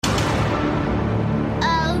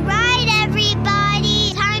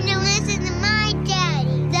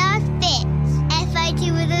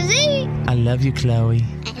love you, Chloe.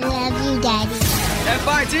 I love you, Daddy.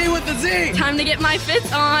 FIT with the Z. Time to get my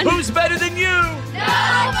fits on. Who's better than you?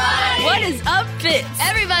 Nobody. What is up, Fits?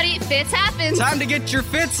 Everybody, Fits happens. Time to get your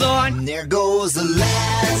fits on. There goes the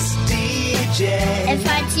last DJ.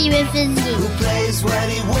 FIT with the Z. Who plays what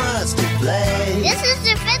he wants to play. This is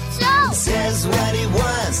the Fit Show. Says what he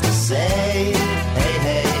wants to say. Hey,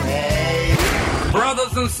 hey, hey.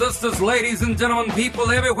 Brothers and sisters, ladies and gentlemen,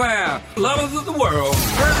 people everywhere, lovers of the world.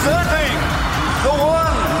 Presenting the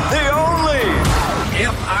one, the only.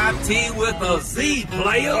 FIT with a Z,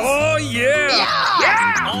 players. Oh, yeah.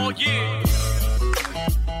 Yeah. Oh, yeah.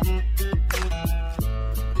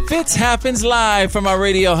 Fits happens live from our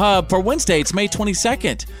radio hub for Wednesday. It's May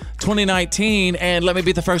 22nd, 2019. And let me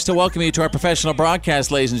be the first to welcome you to our professional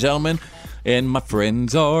broadcast, ladies and gentlemen. And my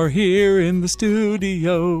friends are here in the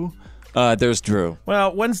studio. There's Drew.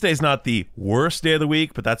 Well, Wednesday's not the worst day of the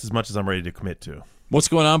week, but that's as much as I'm ready to commit to. What's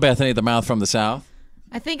going on, Bethany, the mouth from the south?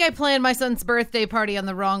 I think I planned my son's birthday party on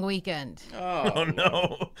the wrong weekend. Oh,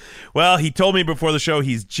 no. Well, he told me before the show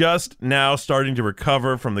he's just now starting to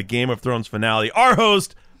recover from the Game of Thrones finale. Our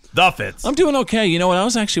host, The Fitz. I'm doing okay. You know what? I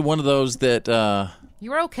was actually one of those that...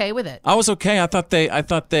 You were okay with it. I was okay. I thought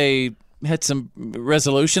they had some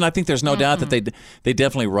resolution. I think there's no doubt that they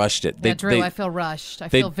definitely rushed it. Drew, I feel rushed. I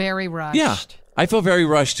feel very rushed. Yeah. I feel very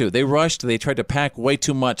rushed, too. They rushed. They tried to pack way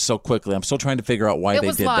too much so quickly. I'm still trying to figure out why they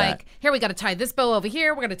did that. It was like, here, we got to tie this bow over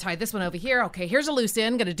here. We're going to tie this one over here. Okay, here's a loose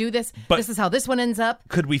end. Going to do this. But this is how this one ends up.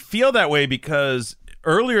 Could we feel that way because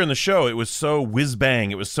earlier in the show, it was so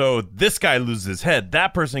whiz-bang. It was so, this guy loses his head.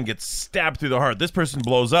 That person gets stabbed through the heart. This person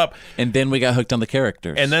blows up. And then we got hooked on the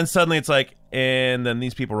characters. And then suddenly it's like, and then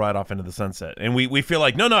these people ride off into the sunset. And we feel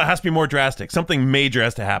like, no, it has to be more drastic. Something major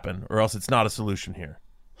has to happen, or else it's not a solution here.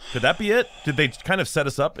 Could that be it? Did they kind of set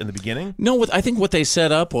us up in the beginning? No, I think what they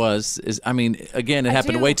set up again, it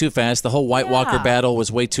happened way too fast. The whole White Walker battle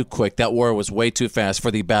was way too quick. That war was way too fast for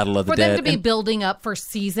the Battle of the Dead. For them to be building up for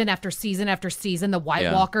season after season after season, the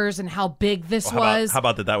White Walkers and how big this was. How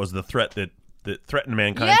about that was the threat that threatened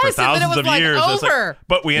mankind for thousands of years. Over.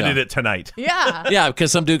 But we ended it tonight. Yeah. Yeah,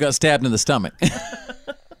 because some dude got stabbed in the stomach.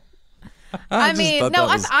 I'm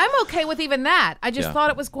okay with even that. I just thought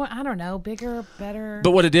it was going, I don't know, bigger, better.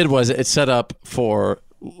 But what it did was it set up for,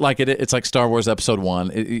 it's like Star Wars Episode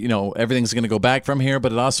 1. Everything's going to go back from here,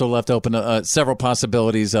 but it also left open several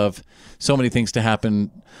possibilities of so many things to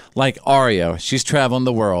happen. Like Arya, she's traveling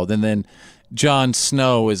the world, and then Jon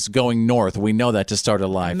Snow is going north. We know that to start a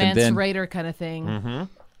life. Mance Raider kind of thing. Mm-hmm.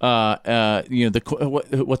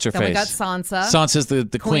 What's her face? We got Sansa. Sansa's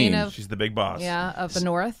the queen. She's the big boss. Yeah, of the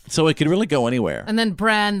north. So it could really go anywhere. And then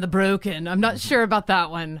Bran the Broken. I'm not sure about that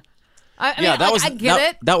one. I get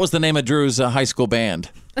it. That was the name of Drew's high school band.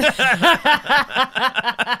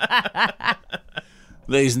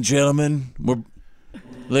 Ladies and gentlemen,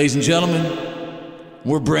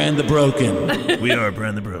 we're Bran the Broken. We are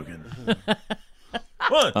Bran the Broken.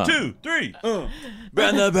 1, 2, 3.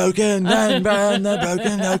 Bran the Broken, Bran the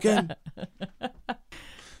Broken.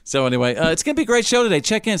 So anyway, it's going to be a great show today.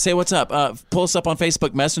 Check in, say what's up. Pull us up on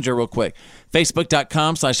Facebook Messenger real quick.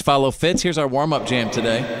 Facebook.com/followfits. Here's our warm-up jam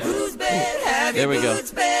today. There we go.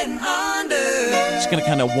 Just going to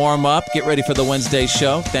kind of warm up, get ready for the Wednesday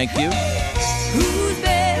show. Thank you. Whose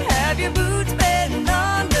bed have your boots been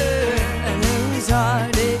under? And whose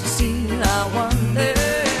heart did you see? I wonder.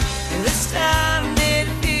 This time did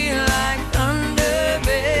it feel like thunder,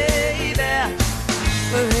 baby?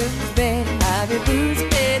 Whose bed have your boots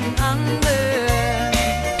been under?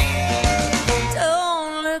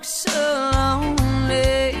 Don't look so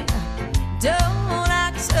lonely. Don't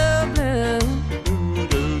act so blue.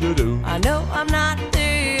 I know I'm not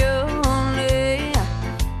the only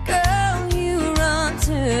girl you run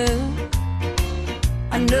to.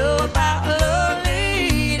 I know about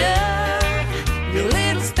Lolita, your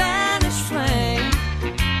little Spanish flame.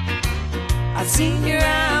 I've seen your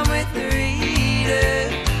arm with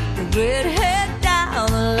Rita, the redhead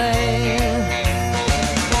down the lane.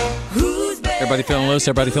 Everybody feeling loose?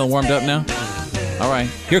 Everybody feeling warmed up now? All right.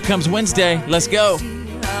 Here comes Wednesday. Let's go.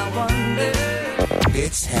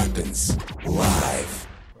 It happens live.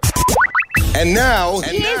 And now,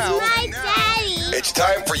 Here's my daddy. It's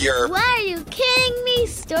time for your Why Are You Kidding Me?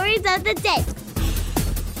 Stories of the Day.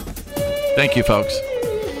 Thank you, folks.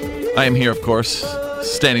 I am here, of course,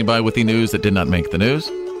 standing by with the news that did not make the news.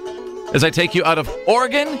 As I take you out of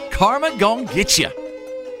Oregon, karma gon' get ya.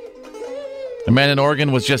 A man in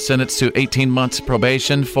Oregon was just sentenced to 18 months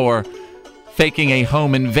probation for faking a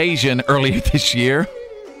home invasion earlier this year.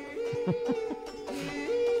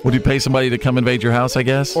 Would you pay somebody to come invade your house, I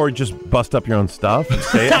guess? Or just bust up your own stuff and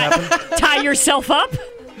say it happened? Tie yourself up?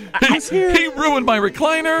 He ruined my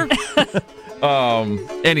recliner.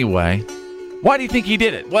 Anyway, why do you think he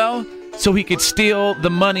did it? Well, so he could steal the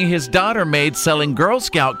money his daughter made selling Girl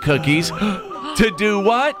Scout cookies to do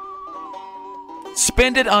what?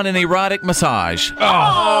 Spend it on an erotic massage.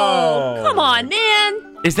 Oh, come on,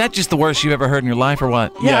 man. Is that just the worst you've ever heard in your life or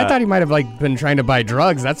what? Yeah, I thought he might have been trying to buy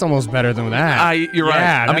drugs. That's almost better than that. You're right.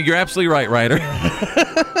 Yeah, I mean, you're absolutely right, Ryder.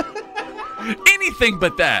 Anything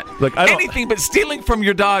but that. Look, anything but stealing from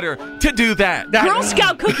your daughter to do that. Girl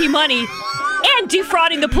Scout cookie money and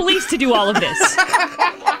defrauding the police to do all of this.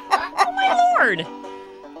 Oh, my Lord.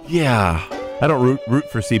 Yeah. I don't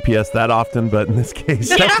root for CPS that often, but in this case,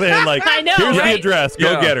 definitely like, I know, here's right? the address.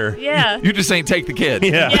 Go get her. Yeah. You just ain't take the kid.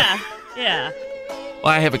 Yeah.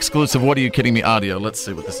 Well, I have exclusive What Are You Kidding Me audio. Let's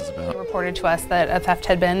see what this is about. Reported to us that a theft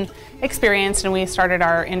had been experienced, and we started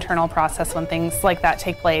our internal process when things like that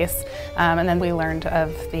take place. And then we learned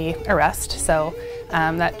of the arrest. So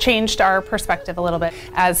that changed our perspective a little bit.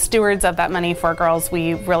 As stewards of that money for girls,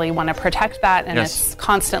 we really want to protect that, and it's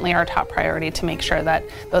constantly our top priority to make sure that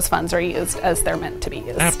those funds are used as they're meant to be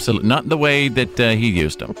used. Absolutely. Not the way that he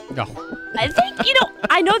used them. No. I think,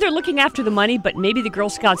 I know they're looking after the money, but maybe the Girl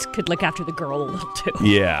Scouts could look after the girl a little too.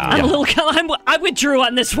 Yeah. I withdrew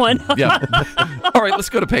on this one. Yeah. All right, let's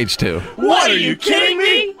go to page 2. What are you kidding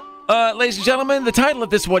me? Ladies and gentlemen, the title of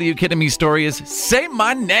this What Are You Kidding Me story is Say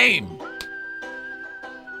My Name.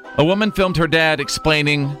 A woman filmed her dad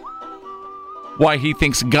explaining why he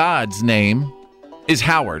thinks God's name is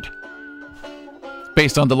Howard.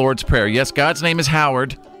 Based on the Lord's Prayer. Yes, God's name is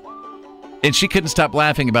Howard. And she couldn't stop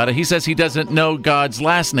laughing about it. He says he doesn't know God's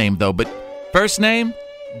last name, though. But first name,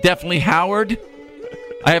 definitely Howard.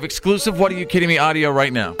 I have exclusive What Are You Kidding Me audio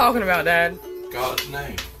right now. Talking about, Dad? God's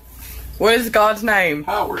name. What is God's name?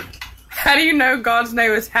 Howard. How do you know God's name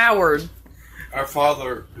is Howard? Our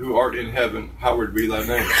Father who art in heaven, hallowed be thy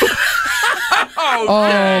name. Okay.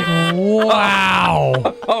 Oh,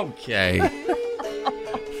 wow. Okay.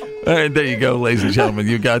 All right, there you go, ladies and gentlemen.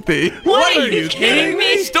 You got the What are you kidding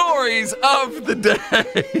me? Stories of the day.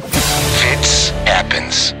 Fitz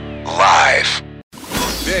happens live.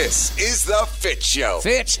 This is the Fitz Show.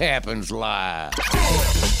 Fitz happens live.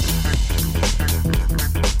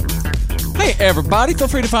 Hey, everybody. Feel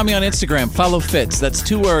free to find me on Instagram. Follow Fitz. That's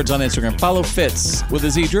 2 words on Instagram. Follow Fitz with a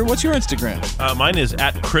Z. Drew, what's your Instagram? Mine is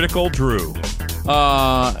 @CriticalDrew.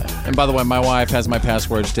 And by the way, my wife has my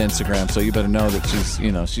passwords to Instagram, so you better know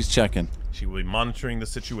that she's checking. She will be monitoring the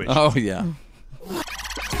situation. Oh, yeah.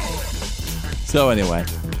 So anyway,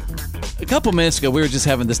 a couple minutes ago, we were just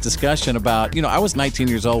having this discussion about, I was 19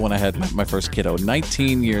 years old when I had my first kiddo.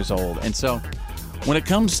 19 years old. And so when it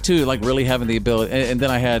comes to like really having the ability, and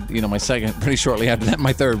then I had, my second pretty shortly after that,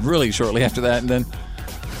 my third really shortly after that, and then,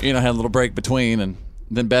 had a little break between, and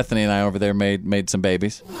then Bethany and I over there made some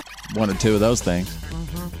babies. 1 or 2 of those things.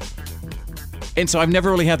 Mm-hmm. And so I've never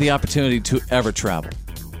really had the opportunity to ever travel.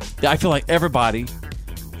 I feel like everybody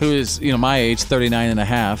who is, my age, 39 and a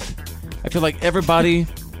half, I feel like everybody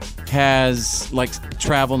has like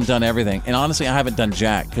traveled and done everything. And honestly, I haven't done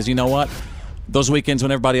jack, because you know what? Those weekends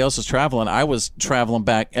when everybody else was traveling, I was traveling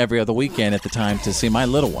back every other weekend at the time to see my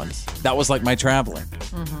little ones. That was like my traveling.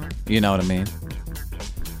 Mm-hmm. You know what I mean?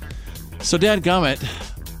 So dadgummit,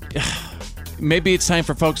 maybe it's time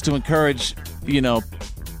for folks to encourage,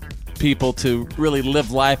 people to really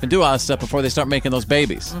live life and do all that stuff before they start making those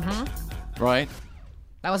babies. Mm-hmm. Right?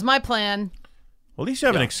 That was my plan. Well, at least you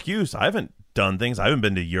have an excuse. I haven't done things. I haven't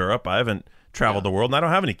been to Europe. I haven't traveled the world, and I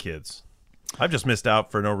don't have any kids. I've just missed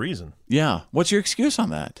out for no reason. Yeah. What's your excuse on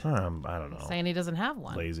that? I don't know. Saying he doesn't have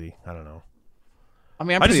one. Lazy. I don't know. I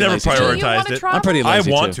mean, I just never prioritized it. I'm pretty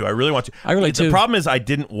lazy, I want too. to. I really want to. I really do. The problem is I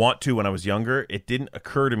didn't want to when I was younger. It didn't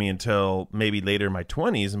occur to me until maybe later in my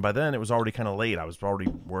 20s, and by then it was already kind of late. I was already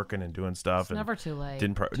working and doing stuff. It's never too late.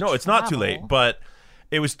 No, it's not too late, but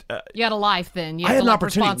it was... you had a life then. You had had an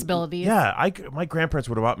opportunity. Responsibilities. Yeah, my grandparents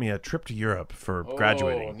would have bought me a trip to Europe for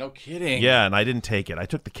graduating. No kidding. Yeah, and I didn't take it. I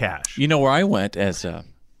took the cash. You know where I went as... I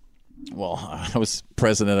was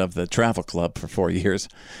president of the travel club for 4 years,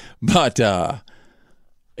 but...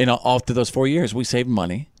 all through those 4 years, we saved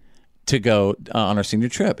money to go on our senior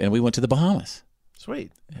trip, and we went to the Bahamas.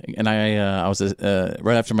 Sweet. And I was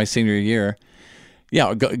right after my senior year.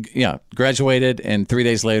 Graduated, and 3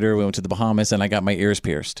 days later we went to the Bahamas, and I got my ears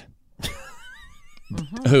pierced.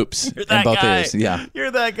 Mm-hmm. Hoops You're that in both guy. ears. Yeah, you're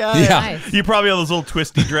that guy. Yeah, nice. You probably have those little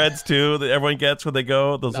twisty dreads too that everyone gets when they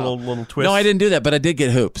go. Those little twists. No, I didn't do that, but I did get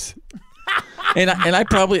hoops. and I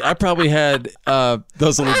probably had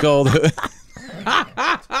those little gold.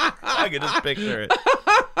 I can just picture it.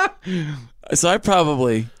 So I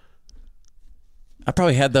probably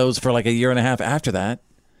had those for like a year and a half after that.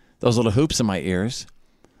 those little hoops in my ears.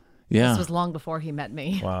 Yeah. This was long before he met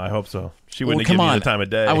me. Wow, I hope so. She wouldn't have given you the time of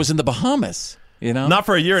day. I was in the Bahamas, Not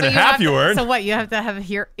for a year and a half you weren't. So what, you have to have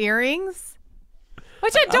earrings?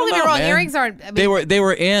 Which, don't get me wrong, man. earrings aren't... I mean, They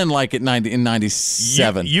were in like in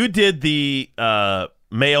 97. You did the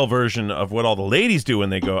male version of what all the ladies do when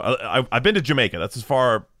they go. I've been to Jamaica. That's as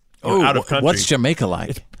far out of country. What's Jamaica like?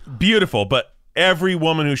 It's beautiful, but every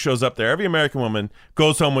woman who shows up there, every American woman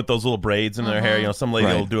goes home with those little braids in their hair. Some lady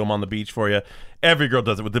will do them on the beach for you. Every girl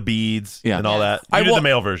does it with the beads and all that. You did the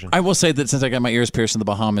male version. I will say that since I got my ears pierced in the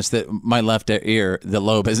Bahamas, that my left ear, the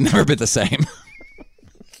lobe, has never been the same.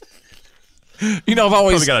 I've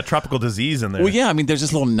always probably got a tropical disease in there. Well, yeah, I mean, there's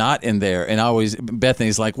this little knot in there, and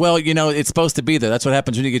Bethany's like, well, it's supposed to be there. That's what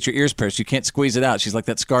happens when you get your ears pierced. You can't squeeze it out. She's like,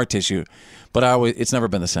 that scar tissue, but it's never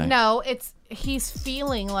been the same. no, he's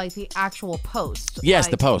feeling like the actual post. Yes,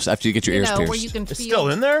 like, the post after you get your ears pierced. where you can feel. It's still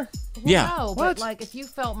in there? Yeah. No, but like if you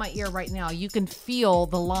felt my ear right now, you can feel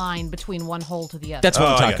the line between one hole to the other. That's what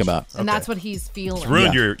I'm talking about. And that's what he's feeling. It's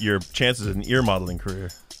ruined your chances in ear modeling career.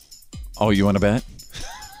 Oh, you want to bet?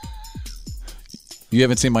 You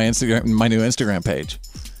haven't seen my new Instagram page.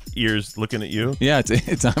 Ears looking at you? Yeah,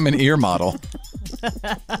 I'm an ear model.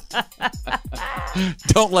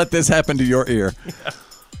 Don't let this happen to your ear.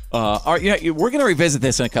 All right, we're going to revisit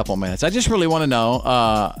this in a couple minutes. I just really want to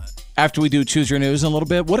know, after we do Choose Your News in a little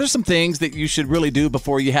bit, what are some things that you should really do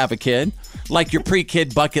before you have a kid? Like your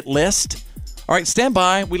pre-kid bucket list. All right, stand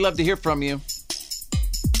by. We'd love to hear from you.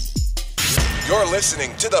 You're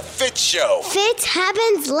listening to The Fit Show. Fit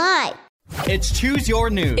happens live. It's Choose Your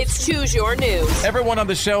News. It's Choose Your News. Everyone on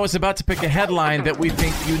the show is about to pick a headline that we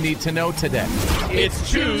think you need to know today. It's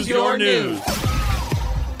Choose Your News.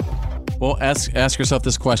 Well, ask yourself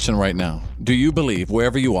this question right now. Do you believe,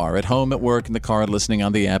 wherever you are, at home, at work, in the car, listening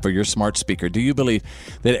on the app, or your smart speaker, do you believe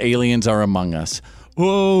that aliens are among us?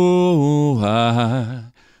 Oh, I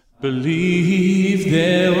believe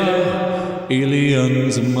there are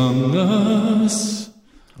aliens among us.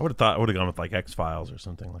 I would have gone with like X-Files or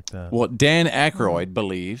something like that. Well, Dan Aykroyd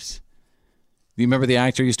believes. Do you remember the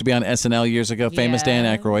actor who used to be on SNL years ago? Famous Dan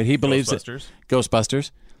Aykroyd. He believes Ghostbusters.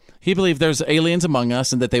 He believes there's aliens among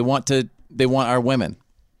us and that they want our women,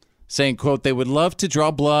 saying, "quote they would love to draw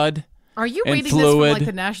blood." Are you and reading fluid, this from like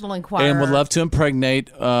the National Enquirer? And would love to impregnate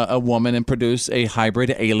a woman and produce a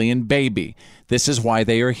hybrid alien baby. This is why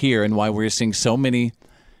they are here and why we're seeing so many,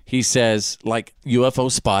 he says, like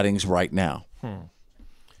UFO spottings right now.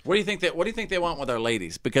 What do you think they want with our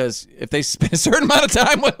ladies? Because if they spend a certain amount of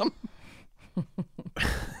time with them,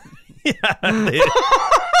 if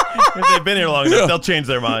they've been here long enough, they'll change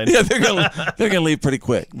their mind. Yeah, they're gonna leave pretty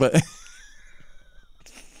quick. But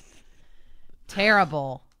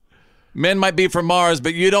terrible. Men might be from Mars,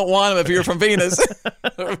 but you don't want them if you're from Venus.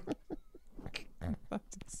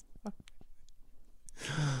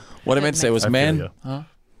 What I meant to say was men. Huh?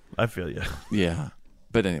 I feel you. Yeah,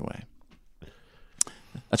 but anyway.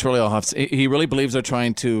 That's really all I have to say. He really believes they're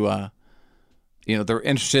trying to, they're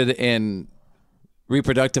interested in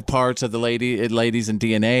reproductive parts of the ladies and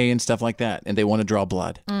DNA and stuff like that, and they want to draw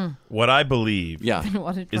blood. What I believe is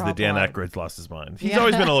that Dan Aykroyd's lost his mind. He's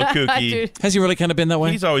always been a little kooky. Has he really kind of been that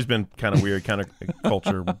way? He's always been kind of weird, kind of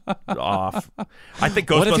culture off. I think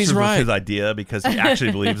Ghostbusters was his idea because he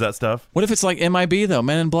actually believes that stuff. What if it's like MIB, though,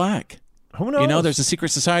 Men in Black? Who knows? There's a secret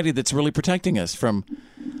society that's really protecting us from...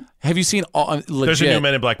 Have you seen legit... There's a new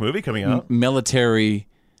Men in Black movie coming out. Military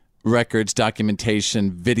records,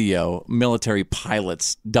 documentation, video, military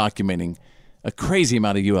pilots documenting a crazy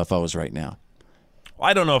amount of UFOs right now.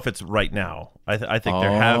 I don't know if it's right now. I think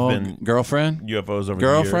there have been girlfriend UFOs over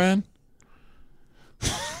girlfriend. The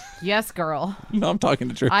years. Yes, girl. No, I'm talking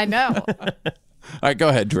to Drew. I know. All right, go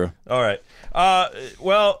ahead, Drew. All right.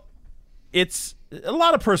 Well, it's a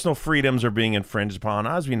lot of personal freedoms are being infringed upon.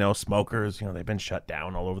 As we know, smokers, they've been shut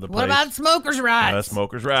down all over the place. What about smokers' rights?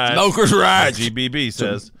 Smokers' rights. Smokers' rights. GBB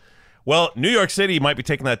says. Well, New York City might be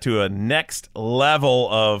taking that to a next level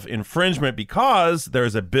of infringement because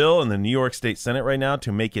there's a bill in the New York State Senate right now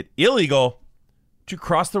to make it illegal to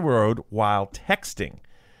cross the road while texting.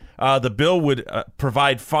 The bill would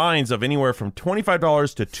provide fines of anywhere from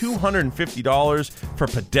 $25 to $250 for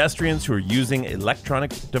pedestrians who are using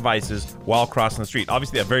electronic devices while crossing the street.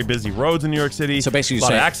 Obviously, they have very busy roads in New York City. So basically, a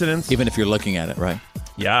lot of accidents. Even if you're looking at it, right?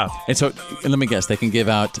 Yeah. And so, let me guess, they can give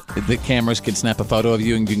out, the cameras can snap a photo of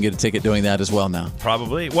you and you can get a ticket doing that as well now.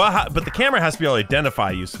 Probably. Well, but the camera has to be able to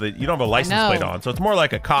identify you so that you don't have a license plate on. So it's more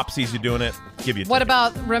like a cop sees you doing it, give you a ticket. What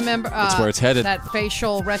about, remember, that's where it's headed. That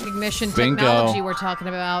facial recognition Bingo. technology we're talking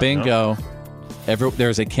about? Bingo.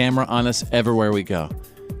 There's a camera on us everywhere we go.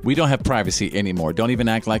 We don't have privacy anymore. Don't even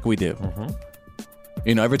act like we do.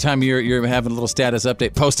 You know, every time you're having a little status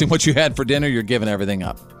update, posting what you had for dinner, you're giving everything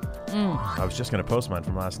up. I was just going to post mine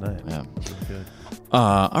from last night. Yeah. Good.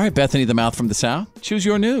 All right, Bethany, the mouth from the South. Choose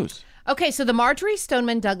your news. Okay, so the Marjorie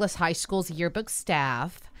Stoneman Douglas High School's yearbook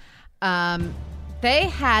staff, they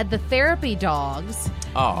had the therapy dogs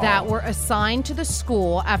that were assigned to the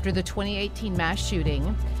school after the 2018 mass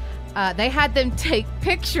shooting. They had them take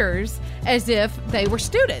pictures as if they were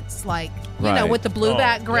students, like, you know, with the blue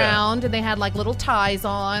background, and they had like little ties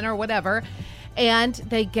on or whatever. And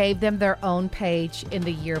they gave them their own page in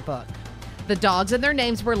the yearbook. The dogs and their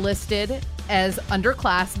names were listed as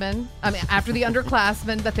underclassmen. I mean, after the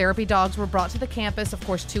underclassmen, the therapy dogs were brought to the campus, of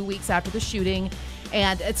course, 2 weeks after the shooting.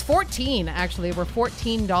 And it's 14, actually. There were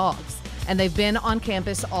 14 dogs. And they've been on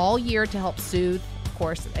campus all year to help soothe, of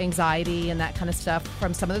course, anxiety and that kind of stuff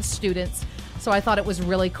from some of the students. So I thought it was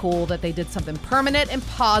really cool that they did something permanent and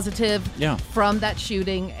positive from that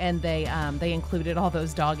shooting, and they included all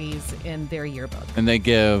those doggies in their yearbook. And they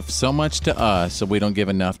give so much to us, so we don't give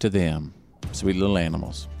enough to them. Sweet little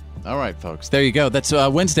animals. All right, folks. There you go. That's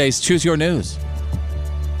Wednesday's Choose Your News.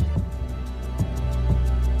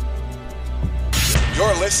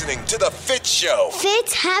 You're listening to The Fit Show.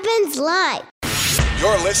 Fit happens live.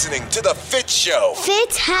 You're listening to The Fit Show.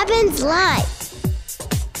 Fit happens live.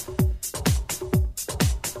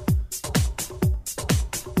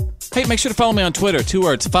 Hey, make sure to follow me on Twitter. 2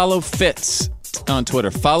 words. Follow Fitz on Twitter.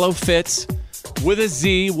 Follow Fitz with a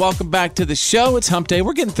Z. Welcome back to the show. It's Hump Day.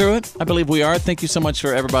 We're getting through it. I believe we are. Thank you so much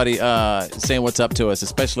for everybody saying what's up to us,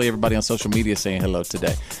 especially everybody on social media saying hello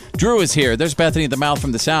today. Drew is here. There's Bethany, the mouth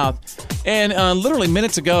from the South. And literally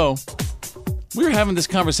minutes ago, we were having this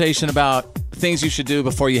conversation about things you should do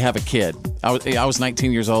before you have a kid. I was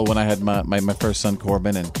 19 years old when I had my first son,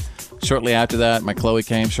 Corbin, and shortly after that, my Chloe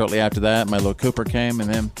came. Shortly after that, my little Cooper came, and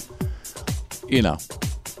then, you know,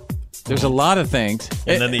 there's a lot of things.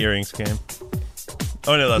 And then the earrings came.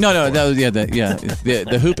 Oh no!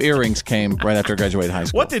 The hoop earrings came right after I graduated high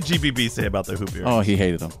school. What did GBB say about the hoop earrings? Oh, he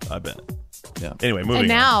hated them. I bet. Yeah. Anyway, moving And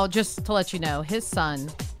now, on. just to let you know, his son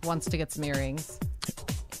wants to get some earrings.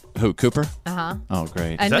 Who, Cooper? Uh-huh. Oh,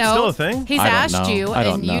 great. And Is that still a thing? He's asked you,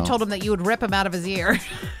 and you told him that you would rip him out of his ear.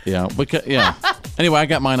 Yeah. Anyway, I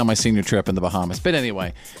got mine on my senior trip in the Bahamas. But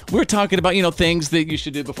anyway, we were talking about, you know, things that you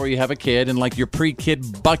should do before you have a kid and like your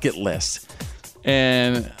pre-kid bucket list.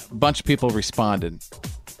 And a bunch of people responded.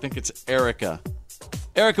 I think it's Erica.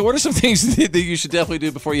 Erica, what are some things that you should definitely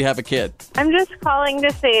do before you have a kid? I'm just calling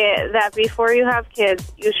to say that before you have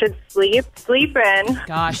kids, you should sleep in.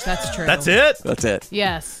 Gosh, that's true. That's it? That's it.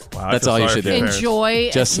 Yes. Wow, That's all you should do. Enjoy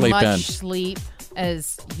Just as sleep much in. sleep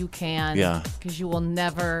as you can. Yeah. Because you will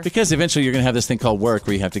never... Because eventually you're going to have this thing called work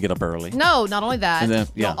where you have to get up early. No, not only that. And then,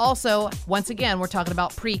 but also, once again, we're talking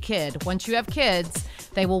about pre-kid. Once you have kids,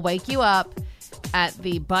 they will wake you up at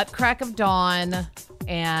the butt crack of dawn,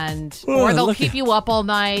 or they'll keep you up all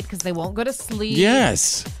night because they won't go to sleep.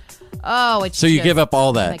 Yes. Oh, it's so you give up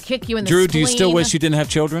all that. They kick you in the Drew, spleen. do you still wish you didn't have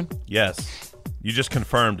children? Yes. You just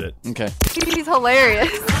confirmed it. Okay. He's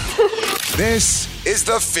hilarious. This is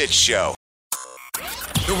The Fit Show.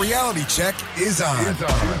 The reality check is on.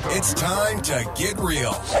 It's time to get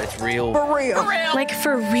real. It's real. For real. Like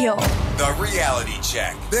for real. The reality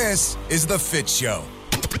check. This is The Fit Show.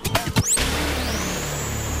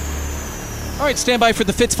 All right, stand by for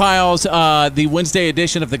the Fitz Files, the Wednesday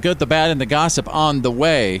edition of The Good, the Bad, and the Gossip on the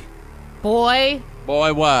way. Boy,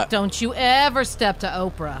 what? don't you ever step to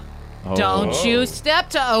Oprah. Oh. Don't you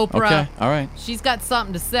step to Oprah. Okay, all right. She's got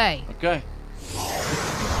something to say. Okay.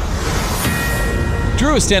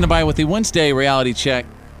 Drew is standing by with the Wednesday reality check.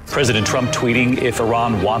 President Trump tweeting, if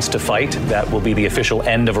Iran wants to fight, that will be the official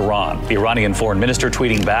end of Iran. The Iranian foreign minister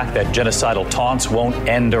tweeting back that genocidal taunts won't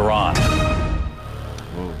end Iran.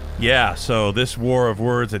 Yeah, so this war of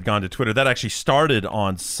words had gone to Twitter. That actually started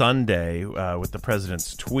on Sunday with the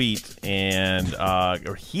president's tweet, and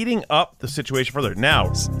are heating up the situation further. Now,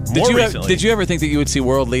 recently, did you ever think that you would see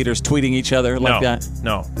world leaders tweeting each other like that?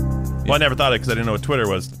 No. Well, I never thought it because I didn't know what Twitter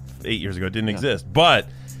was 8 years ago. It didn't exist. But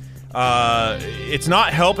it's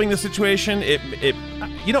not helping the situation.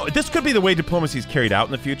 This could be the way diplomacy is carried out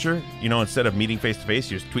in the future. You know, instead of meeting face to face,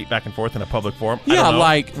 you just tweet back and forth in a public forum. Yeah,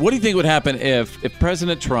 like, what do you think would happen if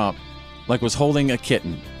President Trump, like, was holding a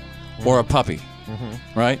kitten or a puppy,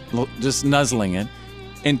 right, just nuzzling it,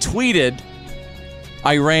 and tweeted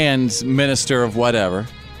Iran's minister of whatever,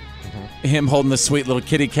 him holding the sweet little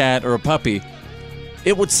kitty cat or a puppy?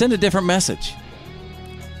 It would send a different message,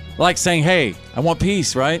 like saying, "Hey, I want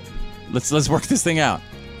peace, right? Let's work this thing out."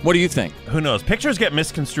 What do you think? Who knows? Pictures get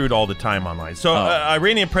misconstrued all the time online. So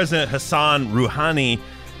Iranian President Hassan Rouhani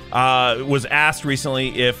was asked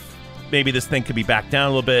recently if maybe this thing could be backed down a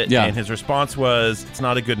little bit. Yeah. And his response was, it's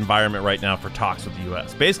not a good environment right now for talks with the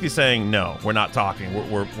U.S. Basically saying, no, we're not talking.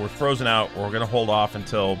 We're frozen out. We're going to hold off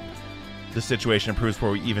until the situation improves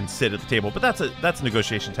before we even sit at the table. But that's a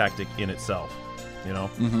negotiation tactic in itself, you know?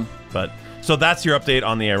 Mm-hmm. But so that's your update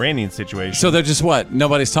on the Iranian situation. So they're just what?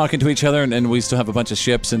 Nobody's talking to each other, and we still have a bunch of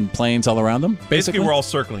ships and planes all around them? Basically, we're all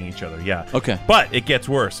circling each other, yeah. Okay. But it gets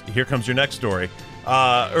worse. Here comes your next story.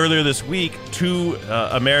 Earlier this week, 2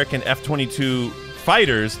 American F-22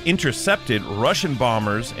 fighters intercepted Russian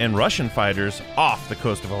bombers and Russian fighters off the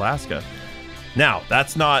coast of Alaska. Now,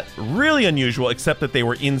 that's not really unusual, except that they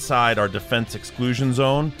were inside our defense exclusion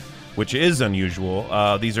zone, which is unusual.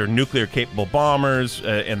 These are nuclear-capable bombers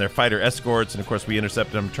and their fighter escorts, and of course we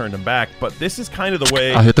intercepted them, turned them back. But this is kind of the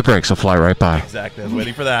way... I'll hit the brakes, I'll fly right by. Exactly, I was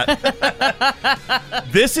waiting for that.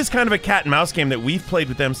 This is kind of a cat-and-mouse game that we've played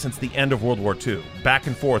with them since the end of World War II. Back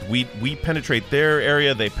and forth. We penetrate their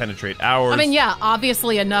area, they penetrate ours. I mean, yeah,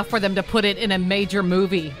 obviously enough for them to put it in a major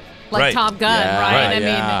movie. Like Right. Top Gun, Yeah, right? right, I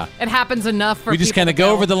yeah. mean, it happens enough for We just people kind of to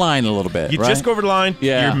go over the line a little bit, You right? just go over the line.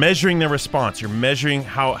 Yeah. You're measuring their response. You're measuring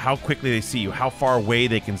how quickly they see you, how far away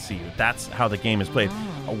they can see you. That's how the game is played.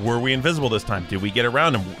 Were we invisible this time? Did we get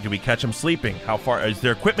around them? Did we catch them sleeping? How far is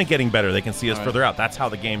their equipment getting better? They can see us further out. That's how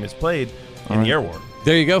the game is played in the air war.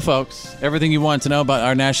 There you go, folks. Everything you want to know about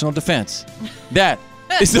our national defense. That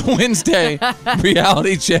is the Wednesday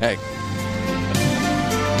reality check.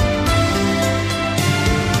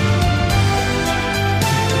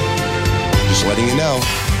 Just letting you know,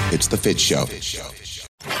 it's the Fit Show.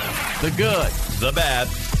 The good, the bad,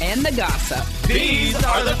 And the gossip. These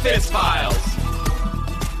are the Fitz Files.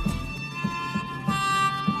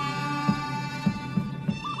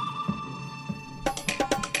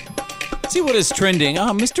 See what is trending.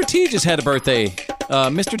 Oh, Mr. T just had a birthday.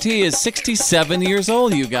 Mr. T is 67 years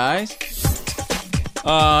old, you guys.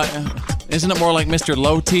 Isn't it more like Mr.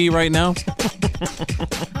 Low T right now?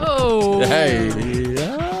 Oh. Hey.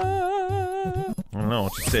 I don't know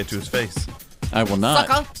what you say it to his face. I will not.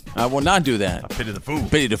 Sucker. I will not do that. I pity the fool.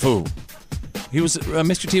 Pity the fool. He was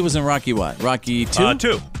Mr. T was in Rocky what? Rocky 2?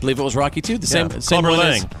 2. I believe it was Rocky 2. The same Clubber one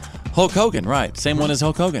Lang. as Hulk Hogan, right? Same one as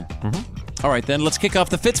Hulk Hogan. Mm-hmm. All right, then let's kick off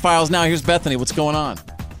the Fitz Files now. Here's Bethany. What's going on?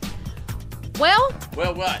 Well,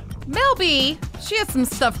 what? Mel B, she has some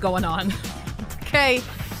stuff going on. Okay.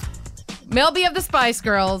 Mel B of the Spice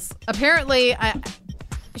Girls. Apparently,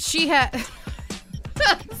 she had...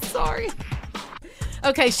 Sorry.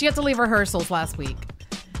 Okay, she had to leave rehearsals last week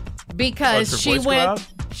because her voice go out?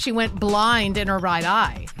 she went blind in her right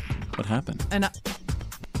eye. What happened? And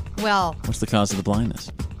well, What's the cause of the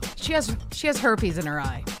blindness? she has herpes in her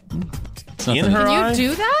eye. It's nothing, In her Can eye? you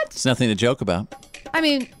do that? It's nothing to joke about. I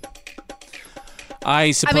mean,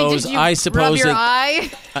 I suppose. did you I suppose rub your that.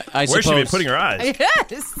 eye? I Where's she been suppose. putting her eyes?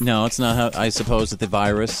 Yes. No, it's not how. I suppose that the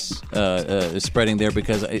virus is spreading there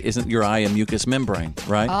because isn't your eye a mucous membrane,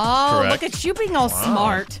 right? Oh, Correct. look at you being all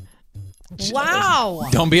smart. Wow.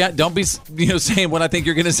 Don't be saying what I think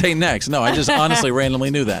you're going to say next. No, I just honestly randomly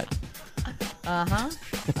knew that.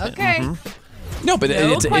 Okay. No, but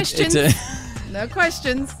No it's questions. a No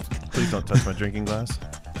questions. Please don't touch my drinking glass.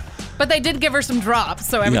 But they did give her some drops,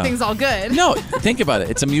 so everything's all good. no. Think about it.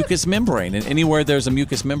 It's a mucous membrane, and anywhere there's a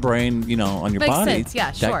mucous membrane, on your Makes body, sense.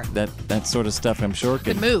 Yeah, sure. That sort of stuff, I'm sure Could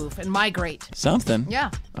could move and migrate. something. Yeah.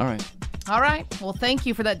 All right. All right. Well, thank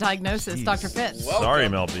you for that diagnosis, Dr. Fitz. Sorry,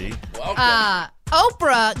 Mel B.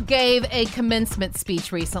 Oprah gave a commencement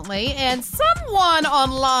speech recently, and someone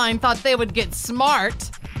online thought they would get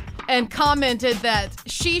smart and commented that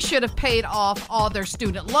she should have paid off all their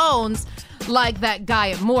student loans like that guy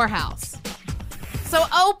at Morehouse. So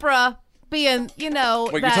Oprah being, Wait,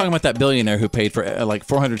 you're talking about that billionaire who paid for like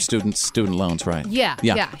 400 student loans, right?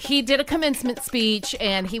 Yeah. He did a commencement speech,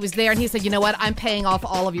 and he was there, and he said, "You know what? I'm paying off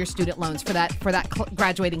all of your student loans for that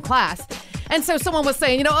graduating class." And so someone was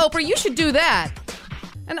saying, Oprah, you should do that.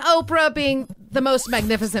 And Oprah, being the most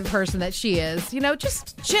magnificent person that she is,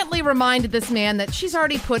 just gently reminded this man that she's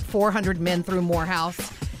already put 400 men through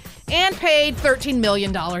Morehouse and paid $13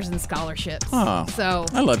 million in scholarships. Oh, so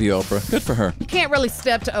I love you, Oprah. Good for her. you can't really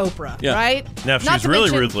step to Oprah, Yeah. right? Now, if she Not was to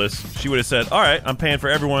really mention- ruthless, she would have said, all right, I'm paying for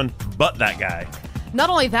everyone but that guy. Not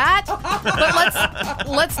only that, but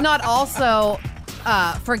let's not also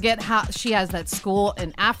forget how she has that school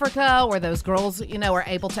in Africa where those girls, are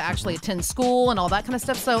able to actually attend school and all that kind of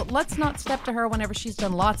stuff. So let's not step to her whenever she's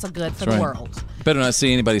done lots of good for the world. Better not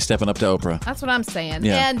see anybody stepping up to Oprah. That's what I'm saying.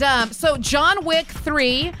 Yeah. And so John Wick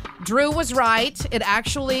 3, Drew was right. It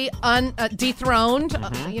actually dethroned,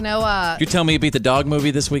 You tell me you beat the dog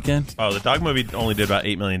movie this weekend? Oh, the dog movie only did about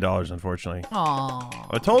 $8 million, unfortunately. Aww.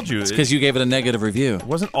 I told you. It's because you gave it a negative review. It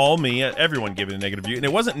wasn't all me. Everyone gave it a negative review. And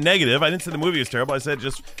it wasn't negative. I didn't say the movie was terrible. I said it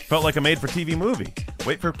just felt like a made-for-TV movie.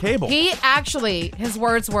 Wait for cable. He actually, his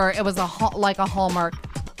words were, it was like a Hallmark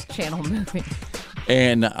Channel movie.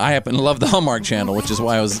 And I happen to love the Hallmark Channel, which is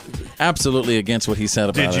why I was absolutely against what he said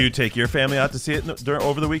about it. Did you take your family out to see it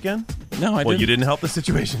over the weekend? No, I didn't. Well, you didn't help the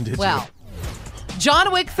situation, did you? Well,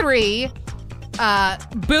 John Wick 3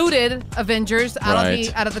 booted Avengers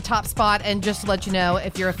out of the top spot. And just to let you know,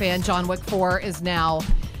 if you're a fan, John Wick 4 is now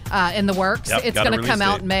in the works. Yep, it's going to come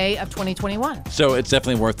out in May of 2021. So it's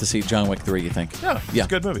definitely worth to see John Wick 3, you think? Yeah, it's a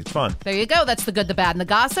good movie. It's fun. There you go. That's the good, the bad, and the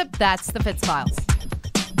gossip. That's the Fitz Files.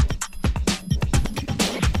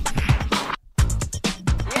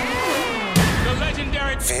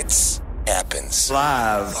 Fitz Happens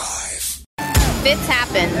Live. Fitz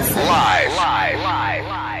happens.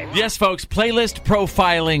 Live. Yes, folks, playlist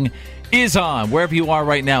profiling is on. Wherever you are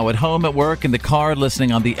right now, at home, at work, in the car,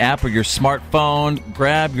 listening on the app or your smartphone,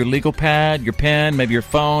 grab your legal pad, your pen, maybe your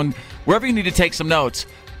phone, wherever you need to take some notes,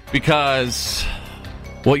 because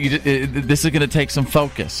this is going to take some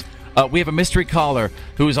focus. We have a mystery caller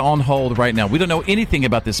who is on hold right now. We don't know anything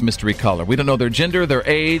about this mystery caller. We don't know their gender, their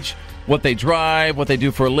age, what they drive, what they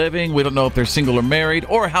do for a living. We don't know if they're single or married,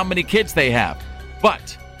 or how many kids they have.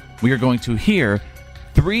 But we are going to hear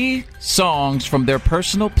 3 songs from their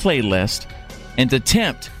personal playlist and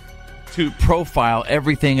attempt to profile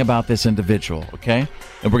everything about this individual, okay?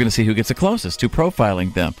 And we're going to see who gets the closest to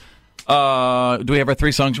profiling them. Do we have our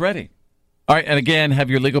 3 songs ready? All right, and again, have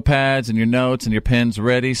your legal pads and your notes and your pens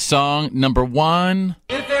ready. Song number 1.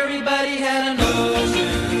 If everybody had an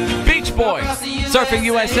ocean, Beach Boys, Surfing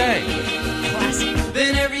USA.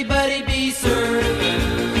 Then everybody be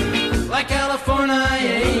surfing like California.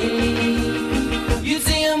 You'd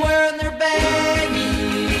see them wearing their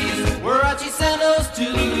baggies, Warachi sandals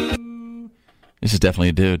too. This is definitely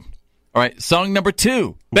a dude. All right, song number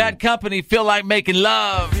 2. Bad Company, Feel Like Making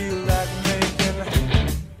Love.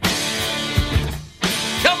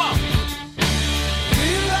 Come on.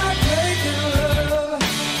 Feel like making love.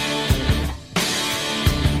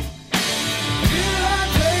 Feel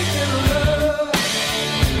like making love.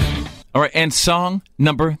 All right, and song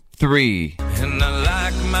number 3. And I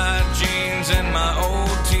like my jeans and my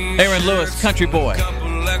old t-shirts. Aaron Lewis, Country Boy. A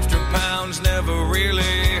couple extra pounds never really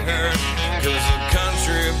hurt. 'Cause a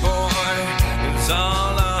country boy is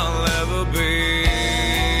all I'll ever be.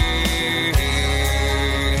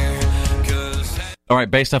 All right,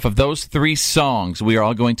 based off of those 3 songs, we are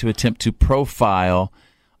all going to attempt to profile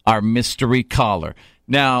our mystery caller.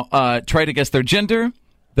 Now, try to guess their gender,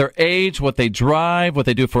 their age, what they drive, what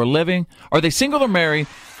they do for a living. Are they single or married?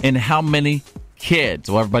 And how many kids?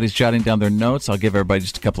 Well, everybody's jotting down their notes. I'll give everybody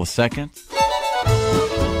just a couple of seconds.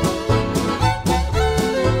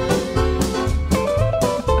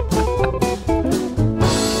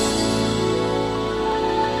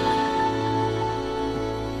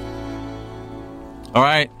 All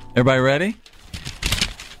right, everybody ready?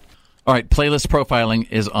 All right, playlist profiling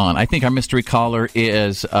is on. I think our mystery caller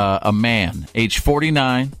is a man, age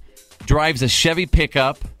 49, drives a Chevy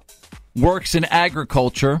pickup, works in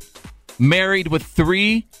agriculture, married with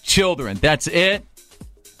 3 children. That's it.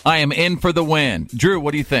 I am in for the win. Drew,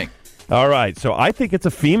 what do you think? All right, so I think it's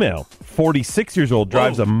a female, 46 years old,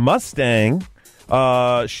 drives a Mustang.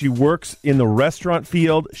 She works in the restaurant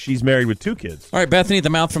field. She's married with 2 kids. All right, Bethany, the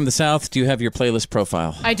mouth from the south, do you have your playlist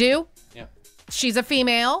profile? I do. Yeah. She's a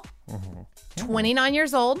female, 29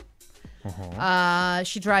 years old.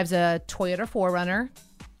 She drives a Toyota 4Runner.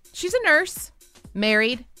 She's a nurse,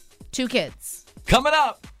 married, 2 kids. Coming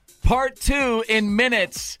up, part 2 in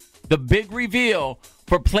minutes, the big reveal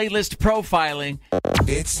for playlist profiling.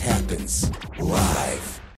 It happens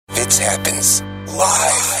live. It happens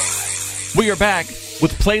live. We are back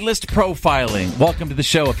with playlist profiling. Welcome to the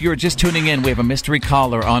show. If you're just tuning in, we have a mystery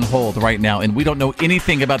caller on hold right now, and we don't know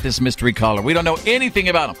anything about this mystery caller. We don't know anything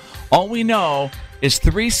about him. All we know is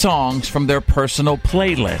 3 songs from their personal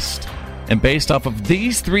playlist. And based off of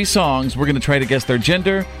these 3 songs, we're going to try to guess their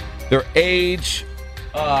gender, their age,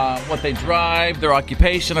 what they drive, their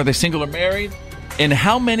occupation, are they single or married, and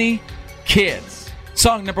how many kids.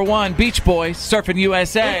 Song number 1, Beach Boys, Surfing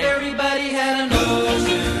USA. If everybody had an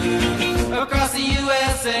ocean across the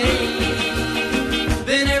USA,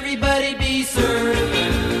 then everybody be surfing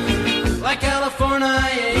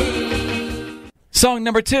Song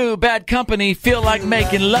number 2, Bad Company, Feel Like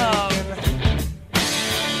Making Love.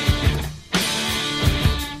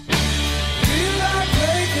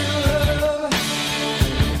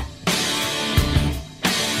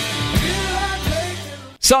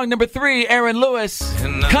 Song number 3, Aaron Lewis,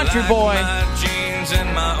 Country Boy. My jeans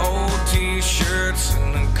and my old t-shirts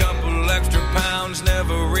and a couple extra pounds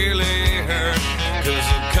never really hurt. 'Cause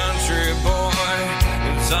a country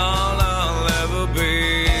boy is all I'll ever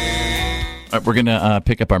be. All right, we're going to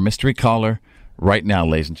pick up our mystery caller right now,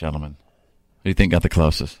 ladies and gentlemen. Who do you think got the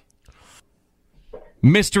closest?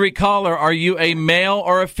 Mystery caller, are you a male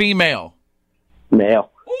or a female?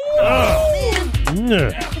 Male.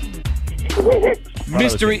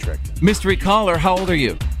 Mystery caller, how old are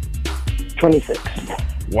you? 26.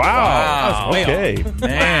 Wow. Okay.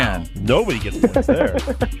 Man. Nobody gets points there.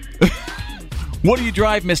 What do you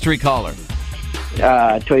drive, mystery caller?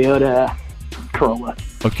 Toyota Corolla.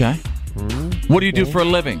 Okay. What do you do for a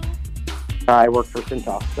living? I work for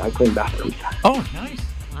Cintas. I clean bathrooms. Oh, nice.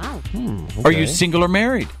 Wow. Are you single or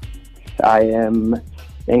married? I am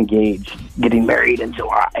engaged, getting married in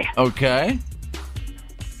July. Okay.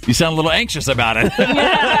 You sound a little anxious about it.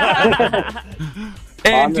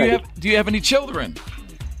 And do you have any children?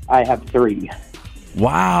 I have 3.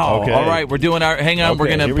 Wow. Okay. All right, we're doing our... Hang on, Okay, we're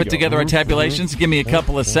going to here we put go. together our tabulations. Give me a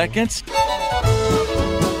couple of seconds.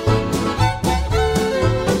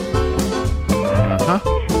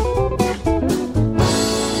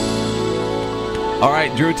 All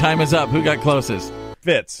right, Drew, time is up. Who got closest?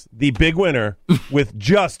 Fitz, the big winner, with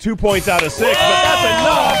just 2 points out of 6, but that's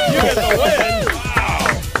enough. You get the win.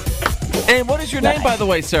 Wow. And what is your name, by the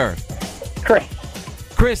way, sir? Chris.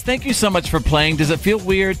 Chris, thank you so much for playing. Does it feel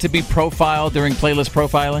weird to be profiled during playlist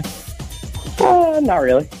profiling? Not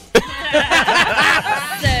really.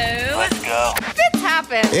 Let's go. Fits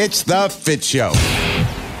happen. It's the Fit Show.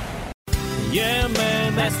 Yeah,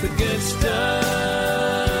 man, that's the good stuff.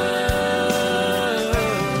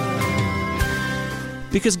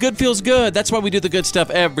 Because good feels good. That's why we do the good stuff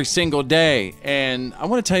every single day. And I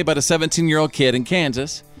want to tell you about a 17-year-old kid in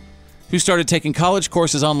Kansas who started taking college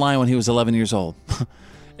courses online when he was 11 years old.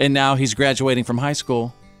 And now he's graduating from high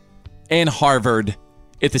school and Harvard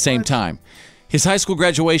at the same time. His high school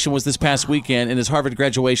graduation was this past weekend, and his Harvard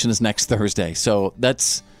graduation is next Thursday. So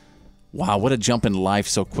that's, wow, what a jump in life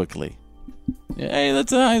so quickly. Hey,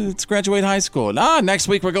 let's graduate high school. Next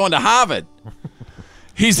week we're going to Harvard.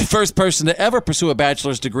 He's the first person to ever pursue a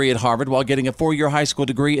bachelor's degree at Harvard while getting a 4-year high school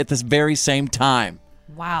degree at this very same time.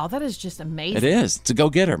 Wow, that is just amazing. It is. It's a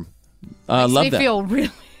go-getter. Love Makes me that. feel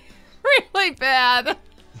really, really bad.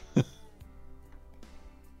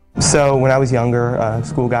 So when I was younger,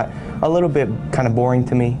 school got a little bit kind of boring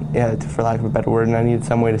to me, for lack of a better word, and I needed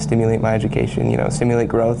some way to stimulate my education, stimulate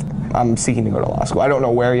growth. I'm seeking to go to law school. I don't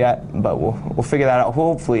know where yet, but we'll figure that out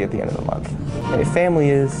hopefully at the end of the month. My family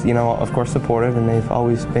is, of course, supportive, and they've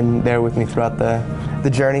always been there with me throughout the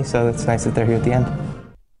journey, so it's nice that they're here at the end.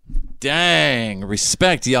 Dang.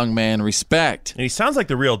 Respect, young man. Respect. And he sounds like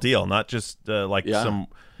the real deal, not just some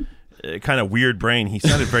kind of weird brain. He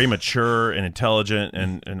sounded very mature and intelligent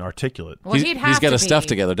and articulate. Well, he'd He's got to his stuff be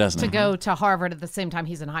together, doesn't he? To go to Harvard at the same time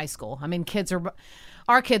he's in high school. I mean,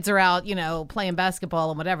 our kids are out, playing basketball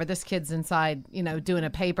and whatever. This kid's inside, doing a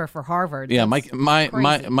paper for Harvard. Yeah, That's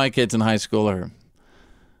my kids in high school are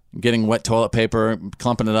getting wet toilet paper,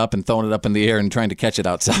 clumping it up and throwing it up in the air and trying to catch it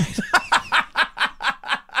outside.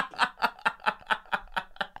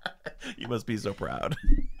 You must be so proud.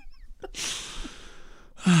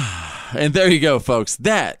 And there you go, folks.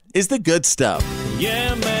 That is the good stuff.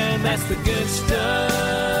 Yeah, man, that's the good stuff.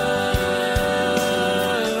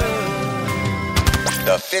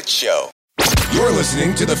 The Fit Show. You're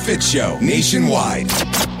listening to The Fit Show nationwide.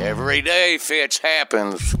 Every day, Fitz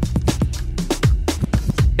happens.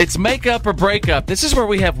 It's make up or break up. This is where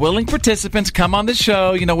we have willing participants come on the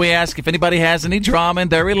show. We ask if anybody has any drama in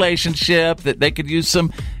their relationship that they could use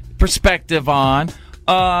some perspective on.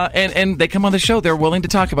 And they come on the show. They're willing to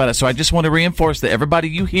talk about it. So I just want to reinforce that everybody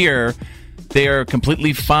you hear, they are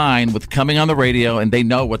completely fine with coming on the radio, and they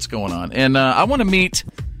know what's going on. And I want to meet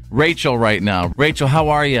Rachel right now. Rachel, how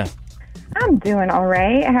are you? I'm doing all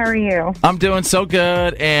right. How are you? I'm doing so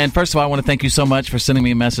good. And first of all, I want to thank you so much for sending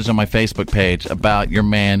me a message on my Facebook page about your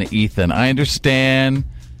man, Ethan. I understand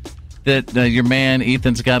that your man,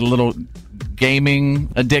 Ethan's got a little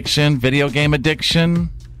gaming addiction, video game addiction.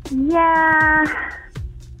 Yeah.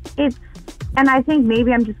 And I think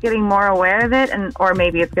maybe I'm just getting more aware of it, or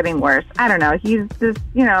maybe it's getting worse. I don't know. He's this,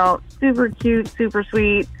 super cute, super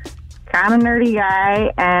sweet, kind of nerdy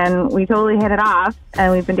guy, and we totally hit it off,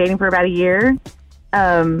 and we've been dating for about a year.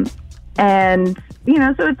 And,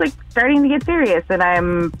 so it's like starting to get serious, and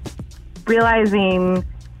I'm realizing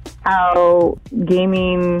how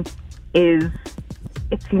gaming it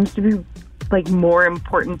seems to be like more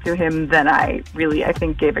important to him than I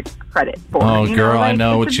think gave it credit for. Oh, girl, I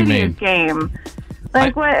know what you mean. Game.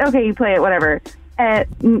 Like, what? Okay, you play it, whatever.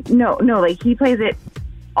 No, like, he plays it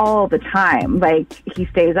all the time. Like, he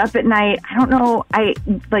stays up at night. I don't know.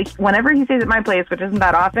 Whenever he stays at my place, which isn't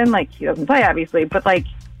that often, like, he doesn't play, obviously, but, like,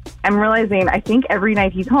 I'm realizing, I think every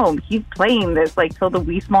night he's home, he's playing this, like, till the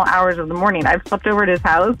wee small hours of the morning. I've slept over at his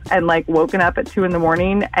house and, like, woken up at 2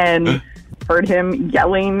 a.m. and heard him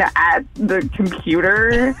yelling at the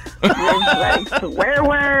computer with, like, swear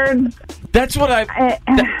words. That's what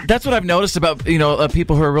I've noticed about,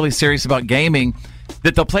 people who are really serious about gaming,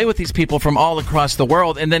 that they'll play with these people from all across the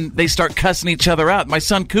world, and then they start cussing each other out. My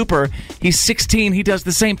son Cooper, he's 16. He does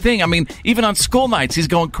the same thing. I mean, even on school nights, he's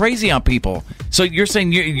going crazy on people. So you're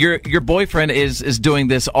saying your boyfriend is doing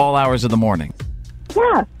this all hours of the morning?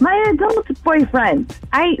 Yeah, my adult boyfriend.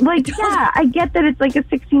 I get that it's like a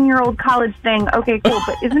 16-year-old college thing. Okay, cool,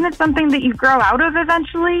 but isn't it something that you grow out of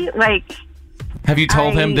eventually? Like, have you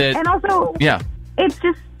told him that? And also, yeah, it's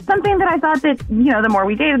just something that I thought that, the more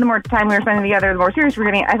we dated, the more time we were spending together, the more serious we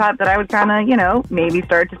were getting. I thought that I would kind of, maybe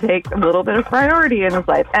start to take a little bit of priority in his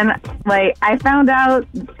life. And, like, I found out,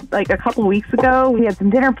 like, a couple weeks ago, we had some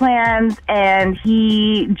dinner plans, and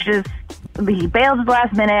he bailed at the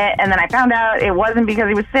last minute, and then I found out it wasn't because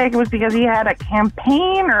he was sick, it was because he had a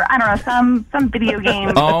campaign, or, I don't know, some video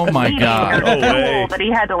game oh my God. or that he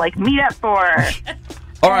had to, like, meet up for.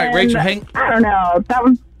 All right, Rachel, hang... I don't know, that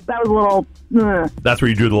was a little... That's where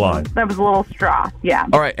you drew the line. That was a little straw, yeah.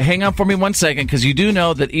 All right, hang on for me 1 second, because you do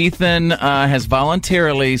know that Ethan has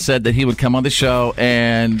voluntarily said that he would come on the show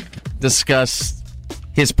and discuss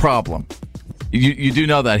his problem. You do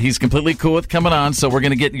know that. He's completely cool with coming on, so we're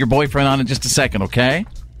going to get your boyfriend on in just a second, okay?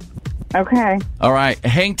 Okay. All right,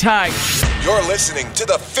 hang tight. You're listening to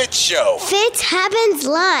The Fit Show. Fitz happens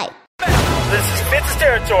live. This is Fitz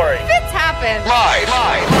territory. Fits happen. Live.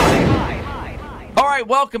 All right,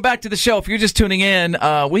 welcome back to the show. If you're just tuning in,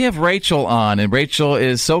 we have Rachel on, and Rachel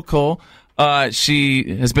is so cool.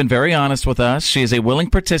 She has been very honest with us. She is a willing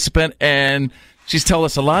participant, and she's told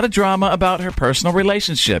us a lot of drama about her personal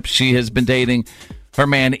relationship. She has been dating her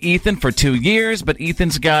man Ethan for 2 years, but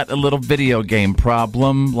Ethan's got a little video game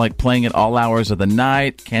problem, like playing at all hours of the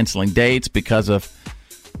night, canceling dates because of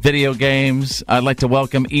video games. I'd like to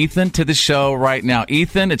welcome Ethan to the show right now.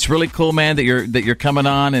 Ethan, it's really cool, man, that you're coming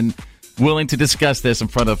on and willing to discuss this in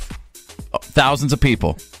front of thousands of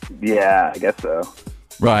people. Yeah, I guess so.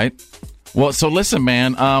 Right. Well, so listen,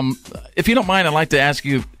 man, if you don't mind, I'd like to ask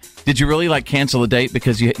you, did you really cancel a date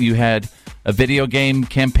because you had a video game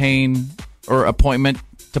campaign or appointment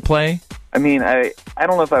to play? I mean, I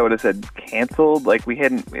don't know if I would have said canceled. Like,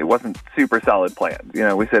 it wasn't super solid plans.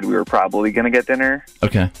 We said we were probably going to get dinner.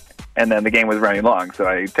 Okay. And then the game was running long, so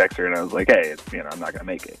I texted her and I was like, hey, I'm not going to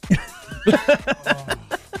make it.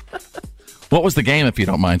 What was the game, if you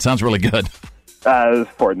don't mind? Sounds really good. It was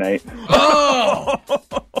Fortnite. Oh!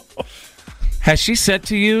 Has she said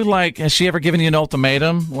to you, has she ever given you an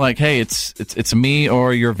ultimatum? Like, hey, it's me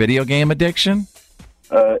or your video game addiction?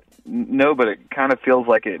 No, but it kind of feels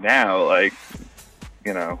like it now. Like,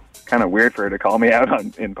 kind of weird for her to call me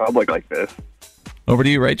out in public like this. Over to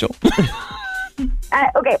you, Rachel.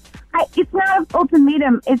 Okay, it's not an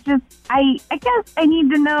ultimatum. It's just, I guess I need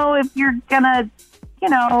to know if you're gonna,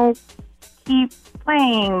 keep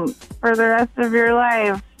playing for the rest of your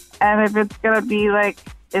life, and if it's gonna be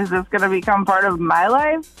is this gonna become part of my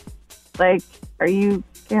life? Like, are you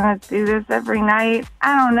gonna do this every night?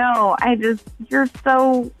 I don't know. You're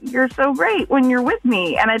so great when you're with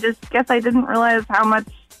me, and I just guess I didn't realize how much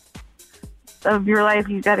of your life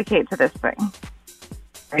you dedicate to this thing.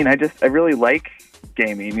 I mean, I really like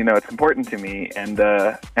gaming. It's important to me, and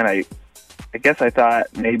I guess I thought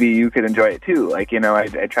maybe you could enjoy it too. I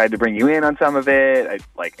tried to bring you in on some of it.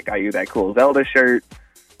 I got you that cool Zelda shirt,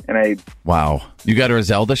 and Wow, you got her a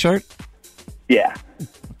Zelda shirt? Yeah.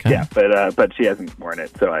 Okay. Yeah, but she hasn't worn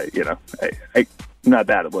it, so I'm not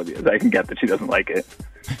that oblivious. I can get that she doesn't like it.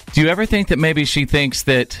 Do you ever think that maybe she thinks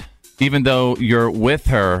that even though you're with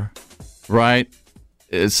her, right,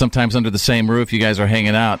 sometimes under the same roof, you guys are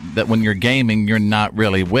hanging out, that when you're gaming, you're not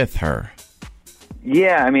really with her?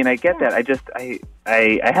 Yeah, I mean, I get that.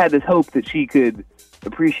 I had this hope that she could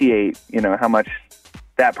appreciate, how much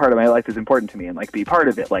that part of my life is important to me and be part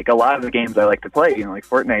of it. Like, a lot of the games I like to play, like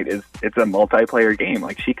Fortnite it's a multiplayer game.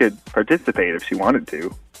 Like, she could participate if she wanted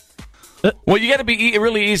to. Well, you got to be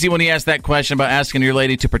really easy when you ask that question about asking your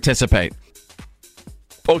lady to participate.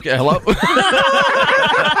 Okay, hello?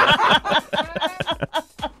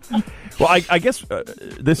 Well, I guess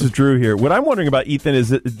this is Drew here. What I'm wondering about, Ethan, is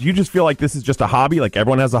that, do you just feel like this is just a hobby? Like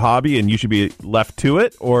everyone has a hobby and you should be left to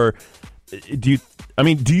it? Or do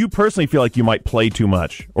you personally feel like you might play too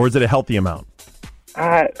much? Or is it a healthy amount?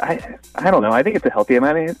 I don't know. I think it's a healthy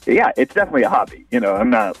amount. Yeah, it's definitely a hobby.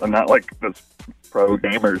 I'm not like this pro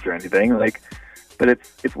gamers or anything. But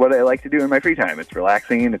it's what I like to do in my free time. It's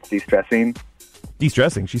relaxing. It's de-stressing.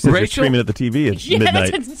 De-stressing? She says you're screaming at the TV at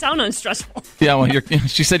midnight. That doesn't sound unstressful. Yeah, well,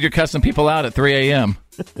 she said you're cussing people out at 3 a.m.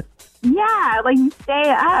 Yeah, like you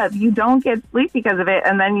stay up. You don't get sleep because of it,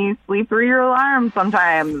 and then you sleep through your alarm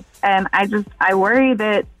sometimes. And I worry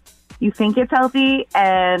that you think it's healthy,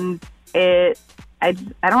 and I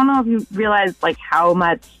don't know if you realize like how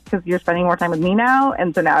much, because you're spending more time with me now,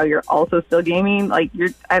 and so now you're also still gaming. Like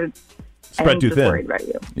Spread too thin. Worried about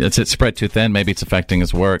you. It's spread too thin. Maybe it's affecting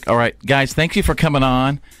his work. All right, guys, thank you for coming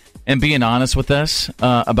on and being honest with us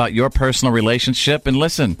about your personal relationship. And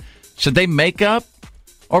listen, should they make up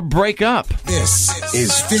or break up? This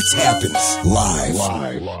is Fitz Happens Live.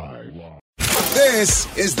 This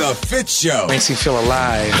is the Fitz Show. Makes you feel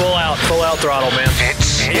alive. Full out throttle, man.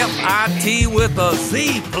 Fitz. F-I-T with a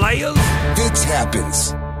Z, players. Fitz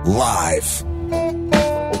Happens Live.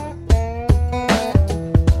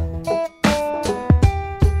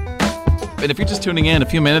 And if you're just tuning in a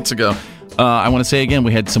few minutes ago, I want to say again,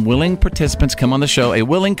 we had some willing participants come on the show, a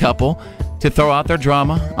willing couple, to throw out their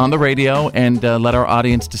drama on the radio and let our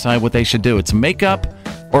audience decide what they should do. It's make up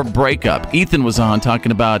or break up. Ethan was on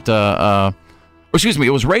talking about, it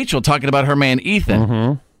was Rachel talking about her man Ethan.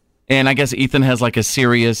 Mm-hmm. And I guess Ethan has like a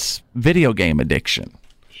serious video game addiction.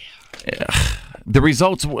 Yeah. The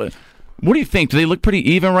results... What do you think? Do they look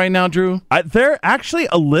pretty even right now, Drew? They're actually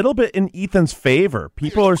a little bit in Ethan's favor.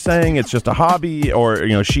 People are saying it's just a hobby,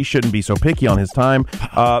 or she shouldn't be so picky on his time.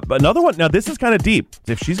 But another one. Now, this is kind of deep.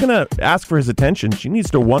 If she's going to ask for his attention, she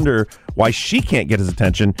needs to wonder why she can't get his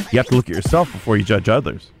attention. You have to look at yourself before you judge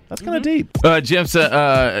others. That's kind of deep. Jim said,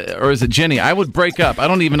 or is it Jenny? I would break up. I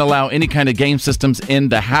don't even allow any kind of game systems in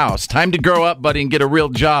the house. Time to grow up, buddy, and get a real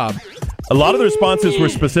job. A lot of the responses were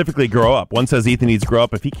specifically grow up. One says Ethan needs to grow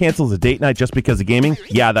up. If he cancels a date night just because of gaming,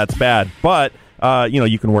 yeah, that's bad. But,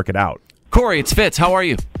 you can work it out. Corey, it's Fitz. How are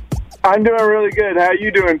you? I'm doing really good. How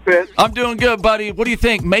you doing, Fitz? I'm doing good, buddy. What do you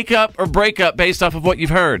think? Make up or break up based off of what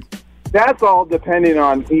you've heard? That's all depending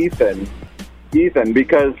on Ethan,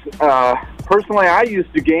 because personally, I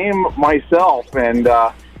used to game myself, and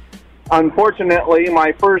unfortunately,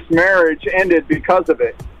 my first marriage ended because of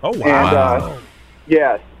it. Oh, wow. And,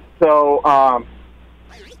 yes. So,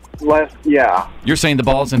 yeah. You're saying the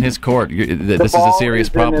ball's in his court. This is a serious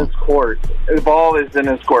problem. The ball is in his court. The ball is in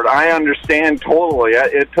his court. I understand totally.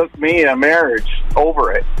 It took me a marriage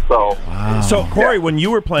over it. So, So Corey, when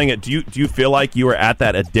you were playing it, do you feel like you were at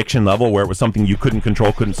that addiction level where it was something you couldn't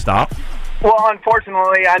control, couldn't stop? Well,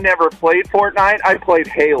 unfortunately, I never played Fortnite. I played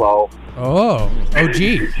Halo. Oh,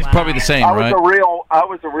 gee. It's probably the same, right? I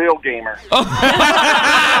was a real gamer. That's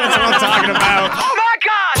what I'm talking about. Oh, my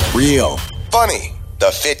God! Real. Funny.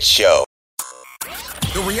 The Fitz Show.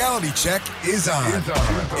 The reality check is on.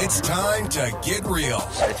 It's time to get real.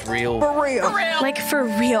 It's real. For real. Like for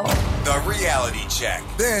real. The reality check.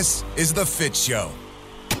 This is the Fitz Show.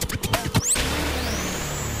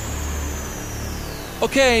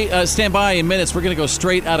 Okay, stand by in minutes. We're going to go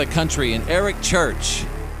straight out of country. And Eric Church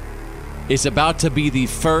is about to be the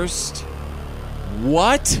first...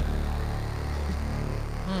 What?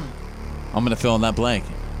 I'm going to fill in that blank.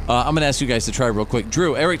 I'm going to ask you guys to try real quick.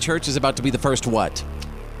 Drew, Eric Church is about to be the first what?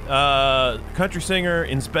 Country singer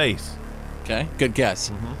in space. Okay, good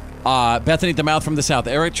guess. Bethany the Mouth from the South.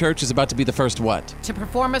 Eric Church is about to be the first what? To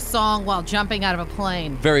perform a song while jumping out of a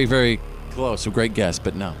plane. Very, very close. A great guess,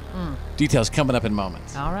 but no. Details coming up in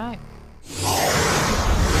moments. All right.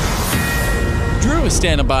 Drew is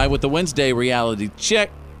standing by with the Wednesday reality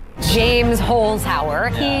check. James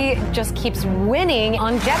Holzhauer, he just keeps winning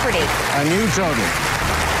on Jeopardy. A new total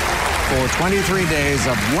for 23 days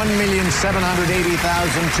of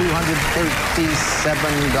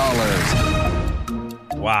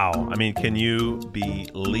 $1,780,237. Wow. I mean, can you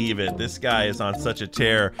believe it? This guy is on such a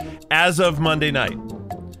tear. As of Monday night,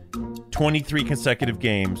 23 consecutive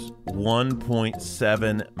games,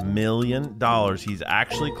 $1.7 million. He's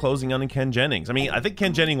actually closing on Ken Jennings. I mean, I think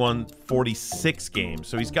Ken Jennings won 46 games,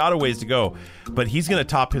 so he's got a ways to go. But he's going to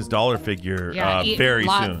top his dollar figure very soon.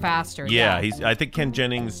 A lot faster. Yeah, I think Ken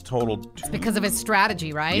Jennings totaled... It's because of his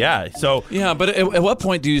strategy, right? Yeah, so... Yeah, but at what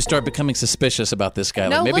point do you start becoming suspicious about this guy?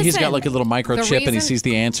 No, like maybe he's listen, got like a little microchip and he sees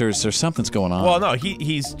the answers or something's going on. Well, no,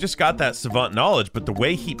 he's just got that savant knowledge, but the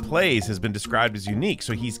way he plays has been described as unique.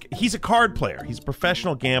 So he's a card player. He's a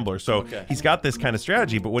professional gambler. So he's got this kind of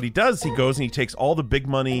strategy. But what he does, he goes and he takes all the big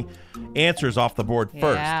money answers off the board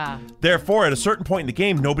first. Yeah. Therefore, at a certain point in the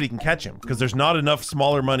game, nobody can catch him because there's not enough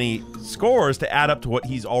smaller money scores to add up to what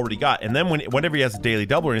he's already got. And then whenever he has a daily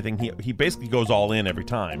double or anything, he basically goes all in every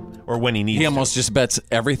time or when he needs to. He almost just bets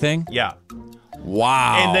everything? Yeah.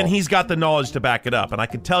 Wow. And then he's got the knowledge to back it up. And I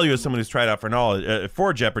can tell you as someone who's tried out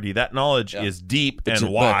for Jeopardy, that knowledge is deep and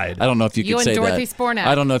wide. I don't know if you could say and Dorothy that. Spornak.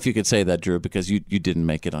 I don't know if you could say that, Drew, because you didn't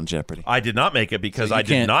make it on Jeopardy. I did not make it because So you I did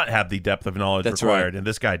can't- not have the depth of knowledge That's required. right. And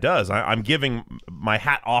this guy does. I'm giving my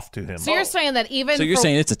hat off to him. So you're saying that even So you're for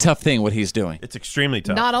saying it's a tough thing what he's doing. It's extremely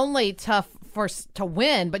tough. not only tough to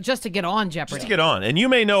win, but just to get on Jeopardy. Just to get on. And you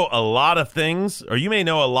may know a lot of things, or you may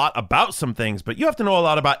know a lot about some things, but you have to know a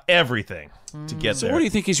lot about everything to get So there. where do you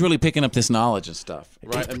think he's really picking up this knowledge and stuff?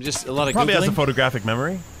 Right? I'm just a lot of Probably has a Googling? photographic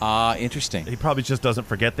memory. Interesting. He probably just doesn't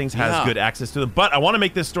forget things, has Yeah. good access to them. But I want to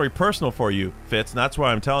make this story personal for you, Fitz, and that's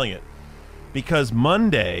why I'm telling it. Because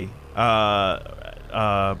Monday, Tom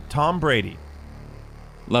Brady.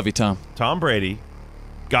 Love you, Tom. Tom Brady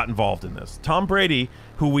got involved in this. Tom Brady,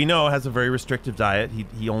 who we know has a very restrictive diet.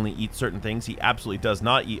 He only eats certain things. He absolutely does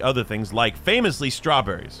not eat other things, like famously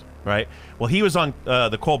strawberries, right? Well, he was on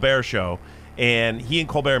the Colbert Show, and he and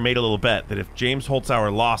Colbert made a little bet that if James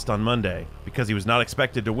Holzhauer lost on Monday because he was not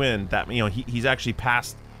expected to win, that he's actually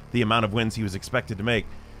passed the amount of wins he was expected to make,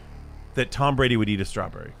 that Tom Brady would eat a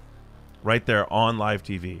strawberry right there on live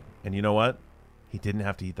TV. And you know what? He didn't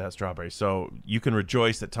have to eat that strawberry. So you can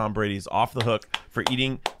rejoice that Tom Brady's off the hook for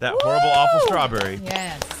eating that horrible, awful strawberry.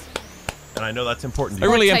 Yes. And I know that's important to I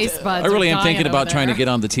you. really taste am. buds I really are am thinking dying about over trying to there. get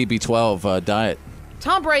on the TB12 diet.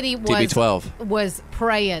 Tom Brady TB12. was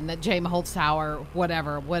praying that James Holzhauer,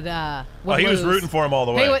 whatever, would Oh, he was lose. rooting for him all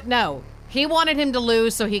the way. He wanted him to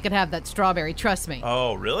lose so he could have that strawberry. Trust me.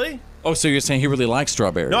 Oh, really? Oh, so you're saying he really likes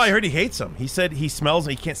strawberries? No, I heard he hates them. He said he smells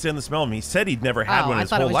them. He can't stand the smell of them. He said he'd never had one I his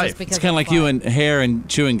thought it whole was just life. because It's kind of like you and hair and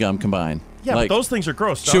chewing gum combined. Yeah, like but those things are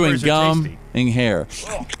gross. chewing Strawberries are gum tasty. and hair.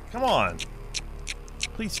 Oh, come on.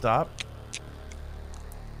 Please stop.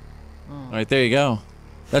 All right, there you go.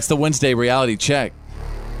 That's the Wednesday reality check.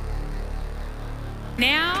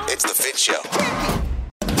 Now It's the Fit Show.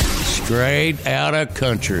 Straight out of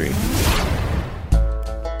country.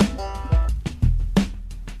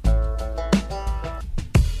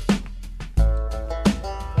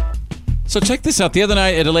 So check this out. The other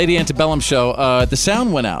night at a Lady Antebellum show, the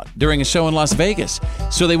sound went out during a show in Las Vegas.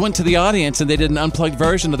 So they went to the audience and they did an unplugged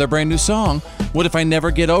version of their brand new song, What If I Never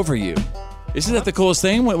Get Over You? Isn't that the coolest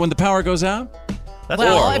thing when the power goes out? That's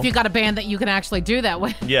well, horrible. if you got a band that you can actually do that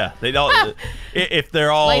with. Yeah, they all. If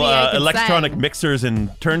they're all Lady, I can electronic sing. mixers and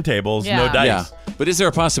turntables, Yeah. no dice. Yeah. But is there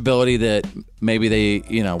a possibility that maybe they,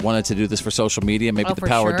 wanted to do this for social media? Maybe Oh, the for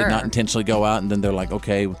power sure. did not intentionally go out and then they're like,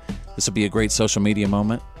 okay, this will be a great social media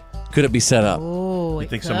moment. Could it be set up? Ooh, You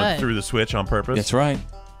think someone threw the switch on purpose? That's right.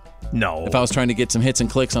 No. If I was trying to get some hits and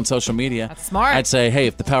clicks on social media, That's smart. I'd say, hey,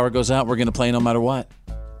 if the power goes out, we're going to play no matter what.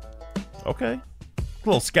 Okay. A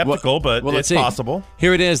little skeptical, but Well, let's it's see. possible.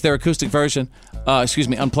 Here it is, their acoustic version,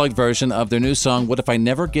 unplugged version of their new song, What If I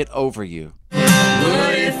Never Get Over You?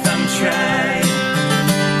 What if I'm trying,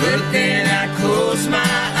 but then I close my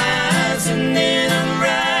eyes and then I'm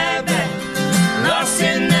right back, lost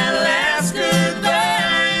in that last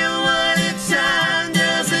goodbye. What if time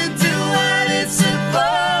doesn't do what it's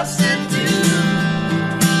supposed to do?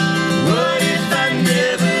 What if I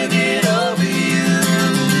never get over you?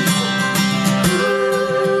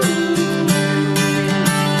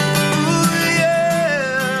 Ooh,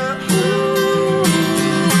 yeah.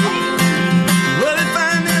 What if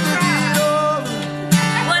I never get over?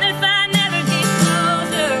 What if I never get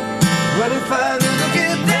closer? What if I never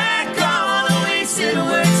get back all the wasted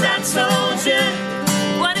words I told you?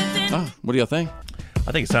 What if it What do y'all think?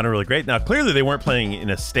 I think it sounded really great. Now, clearly they weren't playing in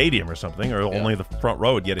a stadium or something, or only the front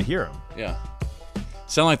row would get to hear them. Yeah.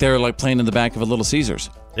 Sound like they were like playing in the back of a Little Caesars.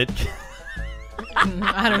 I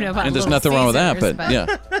don't know about And there's Little nothing wrong with that, Caesars, but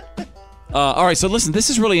yeah. All right, so listen, this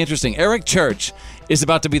is really interesting. Eric Church is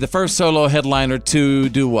about to be the first solo headliner to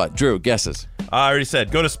do what? Drew, guesses. I already said,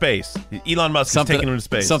 go to space. Elon Musk is taking him to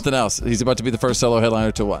space. Something else. He's about to be the first solo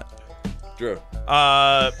headliner to what? Drew.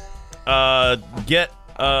 Get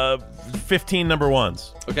 15 number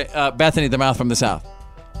ones. Okay, Bethany the Mouth from the South.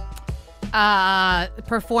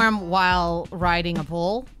 Perform while riding a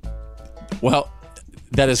bull. Well,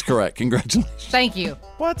 that is correct. Congratulations. Thank you.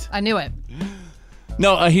 What? I knew it.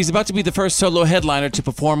 No, he's about to be the first solo headliner to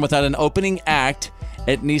perform without an opening act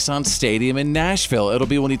at Nissan Stadium in Nashville. It'll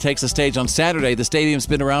be when he takes the stage on Saturday. The stadium's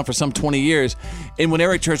been around for some 20 years. And when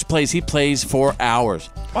Eric Church plays, he plays for hours.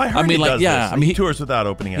 I heard he does this. He tours without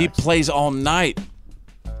opening acts. He plays all night.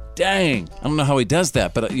 Dang. I don't know how he does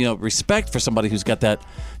that, but, respect for somebody who's got that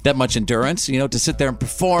much endurance, to sit there and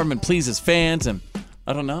perform and please his fans. And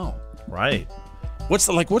I don't know. Right. What's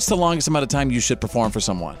the longest amount of time you should perform for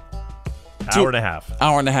someone? Hour and a half.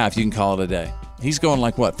 Hour and a half, you can call it a day. He's going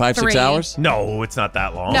 5, 6 hours? No, it's not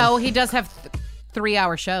that long. No, he does have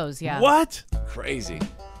 3-hour shows, yeah. What? Crazy.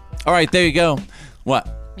 All right, there you go.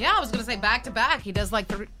 What? Yeah, I was going to say back to back. He does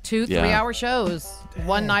 2 3-hour shows,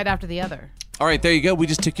 one night after the other. All right, there you go. We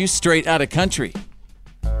just took you straight out of country.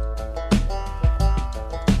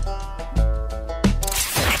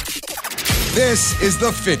 This is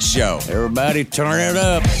The Fitz Show. Everybody turn it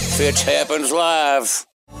up. Fitz happens live.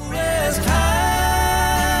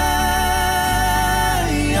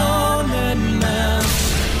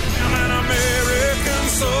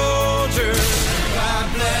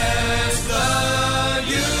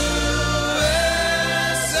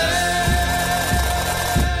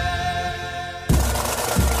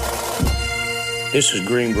 This is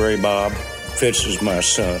Green Beret Bob. Fitz is my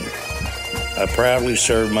son. I proudly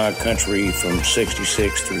served my country from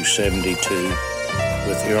 66 through 72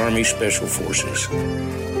 with the Army Special Forces.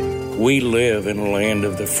 We live in a land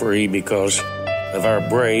of the free because of our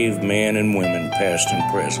brave men and women, past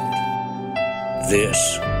and present.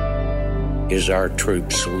 This is our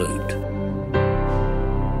troop salute.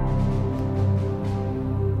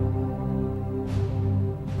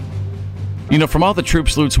 From all the troop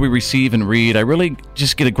salutes we receive and read, I really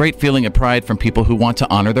just get a great feeling of pride from people who want to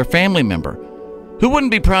honor their family member. Who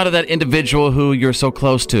wouldn't be proud of that individual who you're so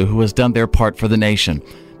close to, who has done their part for the nation?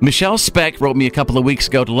 Michelle Speck wrote me a couple of weeks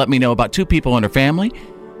ago to let me know about 2 people in her family.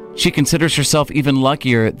 She considers herself even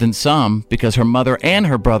luckier than some because her mother and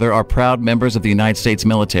her brother are proud members of the United States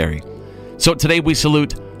military. So today we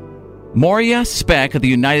salute Moria Speck of the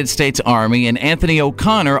United States Army and Anthony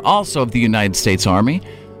O'Connor, also of the United States Army.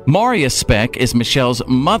 Moria Speck is Michelle's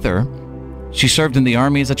mother. She served in the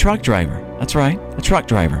Army as a truck driver. That's right, a truck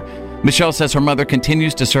driver. Michelle says her mother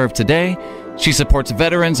continues to serve today. She supports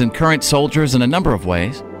veterans and current soldiers in a number of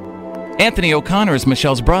ways. Anthony O'Connor is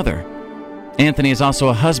Michelle's brother. Anthony is also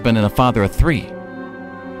a husband and a father of 3.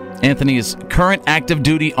 Anthony is current active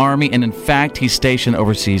duty Army, and in fact, he's stationed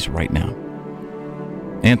overseas right now.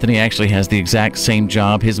 Anthony actually has the exact same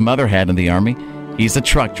job his mother had in the Army. He's a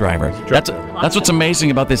truck driver. That's what's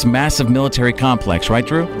amazing about this massive military complex, right,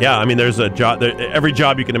 Drew? Yeah, I mean, there's a job. Every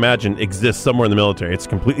job you can imagine exists somewhere in the military. It's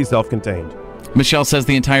completely self-contained. Michelle says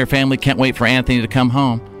the entire family can't wait for Anthony to come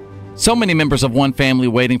home. So many members of one family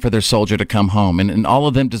waiting for their soldier to come home, and all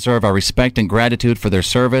of them deserve our respect and gratitude for their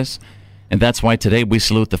service. And that's why today we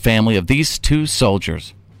salute the family of these 2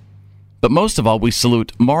 soldiers. But most of all, we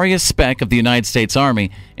salute Moria Speck of the United States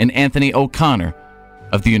Army and Anthony O'Connor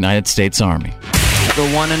of the United States Army. The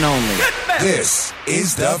one and only. This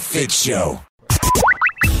is The Fitz Show.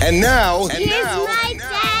 And now, Here's my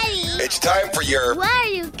daddy. It's time for your Why Are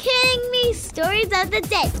You Kidding Me? Stories of the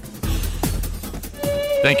day.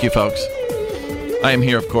 Thank you, folks. I am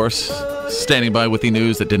here, of course, standing by with the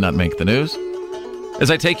news that did not make the news. As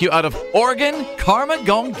I take you out of Oregon, karma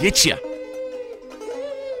gon' get you.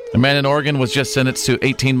 A man in Oregon was just sentenced to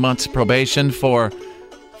 18 months probation for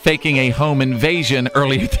faking a home invasion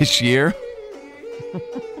earlier this year.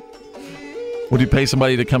 Would you pay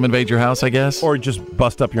somebody to come invade your house, I guess? Or just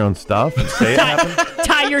bust up your own stuff and say it happened?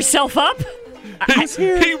 Tie yourself up?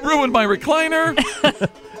 He ruined my recliner.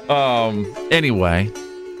 Anyway,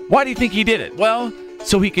 why do you think he did it? Well,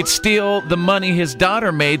 so he could steal the money his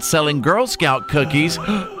daughter made selling Girl Scout cookies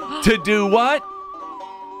to do what?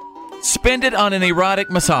 Spend it on an erotic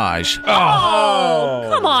massage. Oh,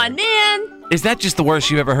 come on, man. Is that just the worst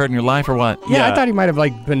you've ever heard in your life, or what? Yeah, I thought he might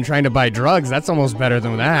have been trying to buy drugs. That's almost better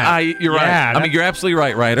than that. You're right. Yeah, I mean, you're absolutely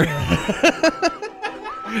right, Ryder.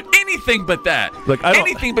 Anything but that.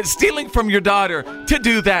 Anything but stealing from your daughter to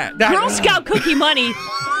do that. Girl Scout cookie money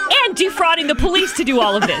and defrauding the police to do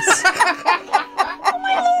all of this. Oh,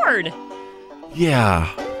 my Lord.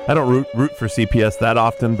 Yeah. I don't root for CPS that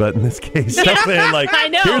often, but in this case, I'm saying, I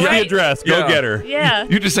know, here's right? the address. Go get her. Yeah.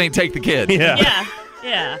 You just ain't take the kid.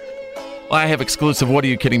 Yeah. Well, I have exclusive What Are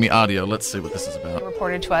You Kidding Me audio. Let's see what this is about. It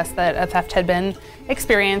reported to us that a theft had been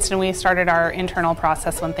experienced, and we started our internal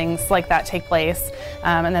process when things like that take place.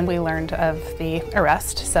 And then we learned of the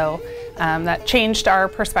arrest. So that changed our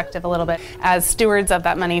perspective a little bit. As stewards of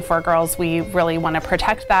that money for girls, we really want to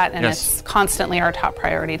protect that, and it's constantly our top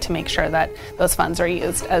priority to make sure that those funds are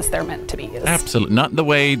used as they're meant to be used. Absolutely. Not the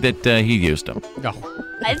way that he used them. No.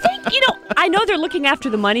 I think, I know they're looking after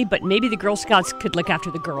the money, but maybe the Girl Scouts could look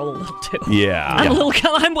after the girl a little too. Yeah.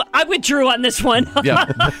 I withdrew on this one. Yeah.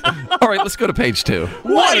 All right, let's go to page 2.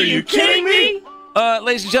 What are you kidding me?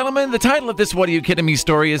 Ladies and gentlemen, the title of this What Are You Kidding Me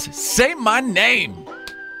story is Say My Name.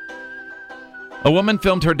 A woman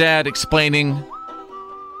filmed her dad explaining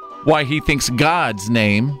why he thinks God's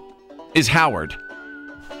name is Howard.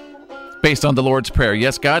 Based on the Lord's Prayer.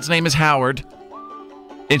 Yes, God's name is Howard.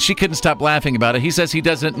 And she couldn't stop laughing about it. He says he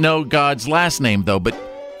doesn't know God's last name, though. But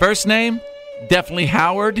first name, definitely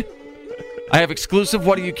Howard. I have exclusive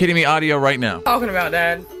What Are You Kidding Me audio right now. Talking about,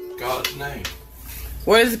 Dad? God's name.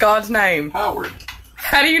 What is God's name? Howard.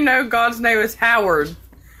 How do you know God's name is Howard?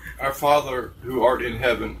 Our Father who art in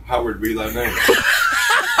heaven, hallowed be thy name.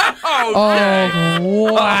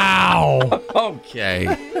 Oh, wow. Okay.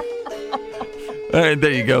 All right,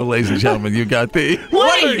 there you go, ladies and gentlemen. You got the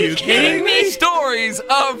What are you kidding me? Stories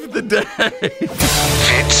of the day.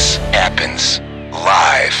 Fitz happens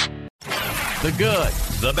live. The good,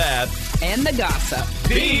 the bad, and the gossip.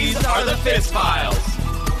 These are the Fitz Files.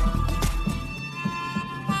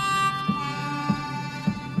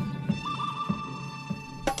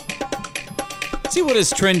 See what is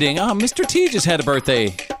trending. Oh, Mr. T just had a birthday.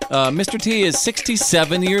 Mr. T is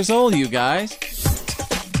 67 years old, you guys.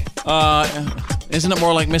 Isn't it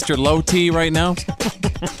more like Mr. Low T right now?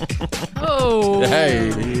 Oh. Hey.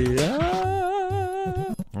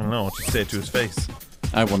 I don't know what you say to his face.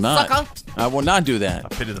 I will not. Sucker. I will not do that. I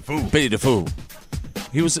pity the fool. Pity the fool.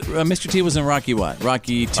 He was Mr. T was in Rocky what?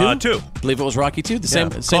 Rocky 2? 2. I believe it was Rocky 2. The same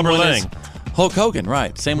Clubber one Lang. as Hulk Hogan,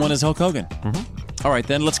 right? Same one as Hulk Hogan. Mm-hmm. All right,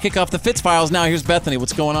 then let's kick off the Fitz Files now. Here's Bethany.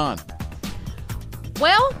 What's going on?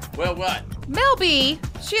 Well, what? Mel B,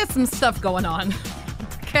 she has some stuff going on.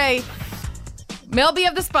 Okay. Mel B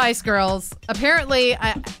of the Spice Girls. Apparently,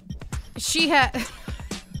 she had...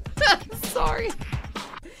 Sorry.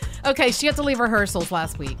 Okay, she had to leave rehearsals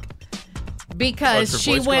last week because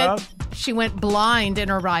she went blind in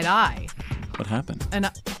her right eye. What happened?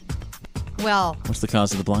 And well, what's the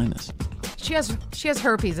cause of the blindness? She has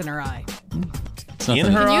herpes in her eye. Can you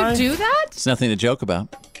do that? It's nothing to joke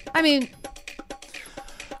about. I mean,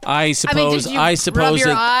 I suppose. did you rub your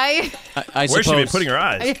eye? I suppose. Where's she been putting her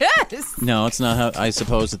eyes? Yes. No, it's not how. I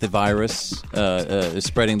suppose that the virus is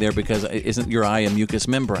spreading there because isn't your eye a mucous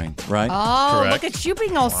membrane, right? Oh, correct. Look at you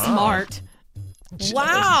being all smart.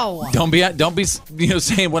 Wow. Don't be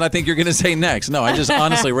saying what I think you're going to say next. No, I just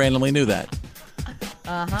honestly randomly knew that.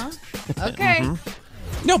 Okay.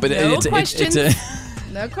 Mm-hmm. No, but no it's questions. a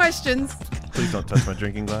no questions. Please don't touch my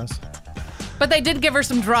drinking glass. But they did give her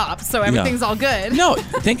some drops, so everything's all good. No,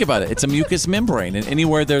 think about it. It's a mucous membrane, and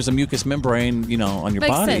anywhere there's a mucous membrane, on your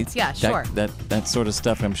Makes body, sense. Yeah, sure. That sort of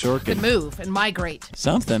stuff, I'm sure, Could move and migrate.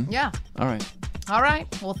 something. Yeah. All right. All right.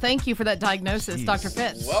 Well, thank you for that diagnosis, Dr.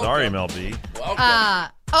 Fitz. Sorry, Mel B.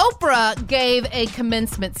 Oprah gave a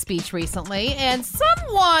commencement speech recently, and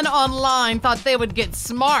someone online thought they would get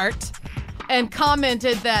smart and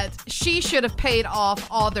commented that she should have paid off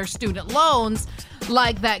all their student loans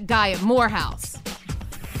like that guy at Morehouse.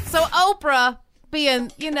 So Oprah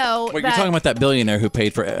being, Wait, you're talking about that billionaire who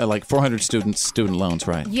paid for like 400 student loans,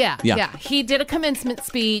 right? Yeah. He did a commencement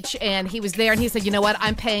speech, and he was there, and he said, "You know what?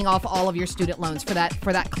 I'm paying off all of your student loans for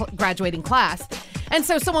that graduating class." And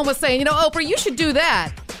so someone was saying, Oprah, you should do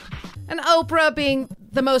that. And Oprah, being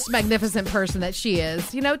the most magnificent person that she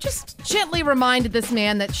is, just gently reminded this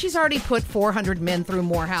man that she's already put 400 men through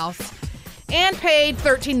Morehouse and paid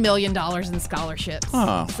 $13 million in scholarships.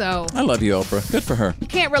 Oh, so I love you, Oprah. Good for her. You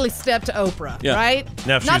can't really step to Oprah, Yeah. right?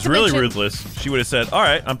 Now, if she was really ruthless, she would have said, all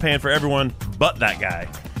right, I'm paying for everyone but that guy.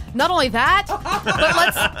 Not only that,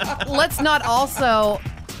 but let's not also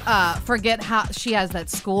forget how she has that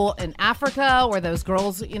school in Africa where those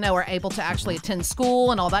girls, are able to actually attend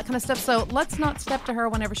school and all that kind of stuff. So let's not step to her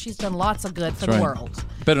whenever she's done lots of good for the world.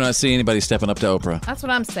 Better not see anybody stepping up to Oprah. That's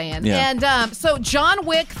what I'm saying. Yeah. And so John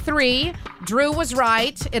Wick 3, Drew was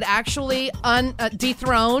right. It actually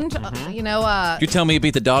dethroned, You tell me you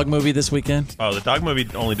beat the dog movie this weekend? Oh, the dog movie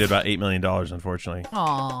only did about $8 million, unfortunately.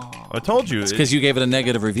 Aww. I told you. It's because you gave it a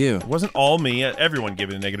negative review. It wasn't all me. Everyone gave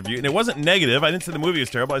it a negative review. And it wasn't negative. I didn't say the movie was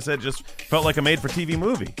terrible. I said it just felt like a made-for-TV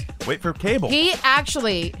movie. Wait for cable. He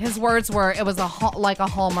actually, his words were, it was like a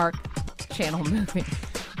Hallmark Channel movie.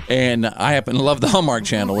 And I happen to love the Hallmark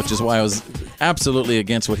Channel, which is why I was absolutely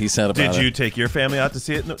against what he said about it. Did you take your family out to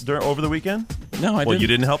see it over the weekend? No, I didn't. Well, you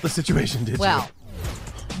didn't help the situation, did you? Well,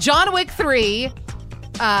 John Wick 3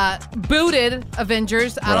 booted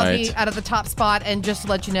Avengers Right. out of the top spot. And just to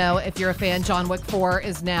let you know, if you're a fan, John Wick 4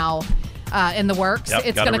 is now in the works. Yep,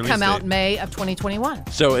 it's got a going to come release out date. in May of 2021.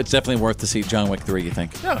 So it's definitely worth to see John Wick 3, you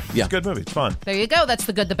think? Yeah, it's a good movie. It's fun. There you go. That's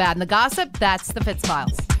the good, the bad, and the gossip. That's the Fitz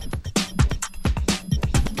Files.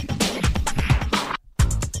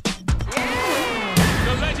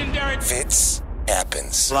 Fitz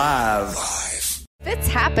happens Live. Fitz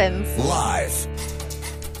happens. live.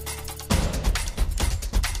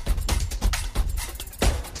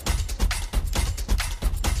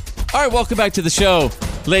 All right, welcome back to the show.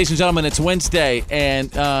 Ladies and gentlemen, it's Wednesday, and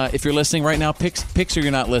if you're listening right now, pics or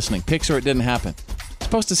you're not listening. Pics or it didn't happen.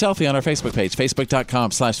 Just post a selfie on our Facebook page,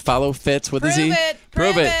 facebook.com/followfitz with a Z.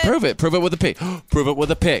 Prove it. Prove it with a pic. Prove it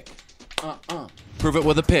with a pic. Prove it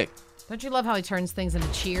with a pic. Don't you love how he turns things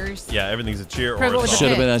into cheers? Yeah, everything's a cheer Prove or it a with a song.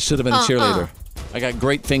 pic. I should have been a cheerleader. I got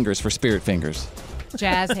great fingers for spirit fingers.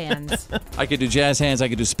 Jazz hands. I could do jazz hands. I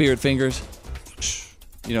could do spirit fingers.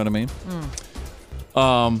 You know what I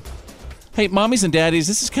mean? Hey, mommies and daddies,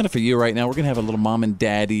 this is kind of for you right now. We're going to have a little mom and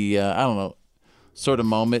daddy, sort of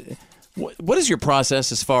moment. What is your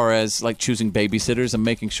process as far as, like, choosing babysitters and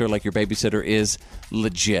making sure, like, your babysitter is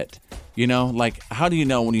legit? You know, like, how do you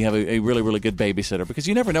know when you have a really, really good babysitter? Because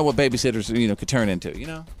you never know what babysitters, could turn into, you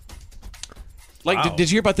know? Like, Wow. did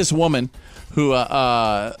you hear about this woman who,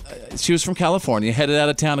 she was from California, headed out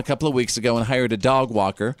of town a couple of weeks ago and hired a dog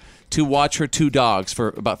walker to watch her 2 dogs for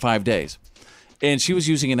about 5 days. And she was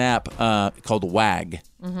using an app called WAG.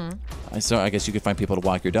 Mm-hmm. So I guess you could find people to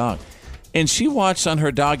walk your dog. And she watched on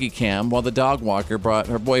her doggy cam while the dog walker brought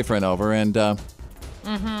her boyfriend over. And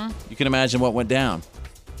you can imagine what went down.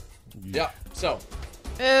 Yeah. So.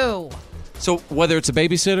 Ew. So whether it's a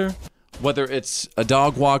babysitter, whether it's a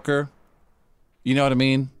dog walker, you know what I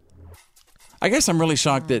mean? I guess I'm really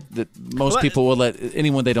shocked that most people will let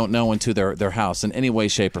anyone they don't know into their house in any way,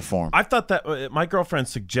 shape, or form. I thought that my girlfriend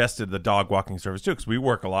suggested the dog walking service too, because we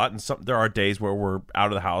work a lot, and there are days where we're out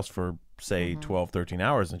of the house for, say, 12, 13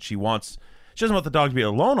 hours, and she doesn't want the dog to be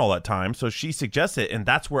alone all that time, so she suggests it, and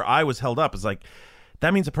that's where I was held up. It's like,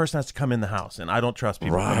 that means a person has to come in the house, and I don't trust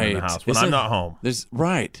people coming in the house when I'm not home.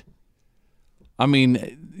 Right. I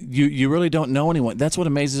mean, you really don't know anyone. That's what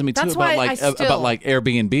amazes me too That's about why about like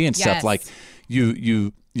Airbnb and stuff. Yes. Like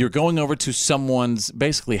you're going over to someone's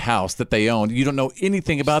basically house that they own. You don't know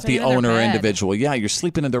anything about the Staying in their owner or bed. individual. Yeah, you're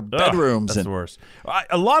sleeping in their bedrooms. That's the worst.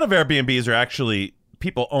 A lot of Airbnbs are actually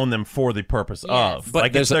people own them for the purpose of. But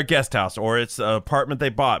like it's their guest house or it's an apartment they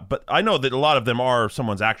bought. But I know that a lot of them are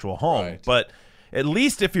someone's actual home. Right. But at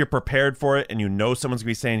least if you're prepared for it and you know someone's going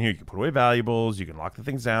to be staying here, you can put away valuables, you can lock the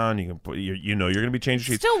things down, you can put, you know you're going to be changing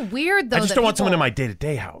sheets. Still weird, though. I just that don't want someone in people- my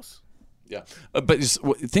day-to-day house. Yeah. But just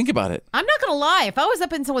think about it. I'm not going to lie. If I was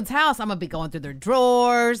up in someone's house, I'm going to be going through their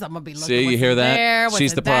drawers. I'm going to be looking See, what's you hear in that? there, what's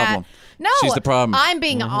She's in the that. problem. No. She's the problem. I'm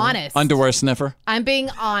being honest. Underwear sniffer. I'm being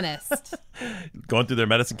honest. Going through their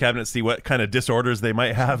medicine cabinet, see what kind of disorders they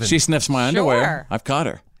might have. She sniffs my underwear. Sure. I've caught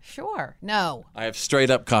her. Sure. No. I have straight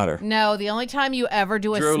up caught her. No, the only time you ever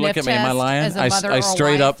do a Drew, sniff look at me. Am I test lying? as a mother or I a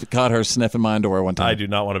straight wife, up caught her sniffing my underwear one time. I do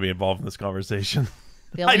not want to be involved in this conversation.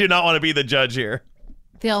 The only- I do not want to be the judge here.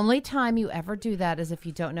 The only time you ever do that is if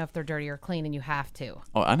you don't know if they're dirty or clean and you have to.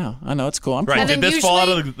 Oh, I know. It's cool. I'm Right. cool. Did this fall out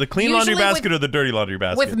of the clean laundry usually basket or the dirty laundry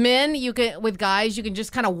basket? With men, with guys, you can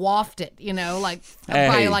just kind of waft it, like Hey,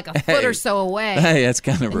 probably like a foot or so away. Hey, that's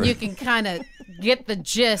kind of and rude. you can kind of get the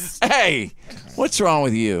gist. Hey, what's wrong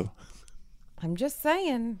with you? I'm just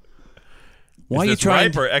saying. Why Is are you this trying?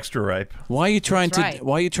 ripe or extra ripe? Why are you trying That's right.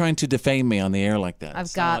 Why are you trying to defame me on the air like that? I've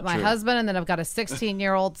It's got not my true. husband, and then I've got a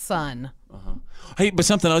 16-year-old son. Hey, but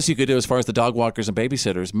something else you could do as far as the dog walkers and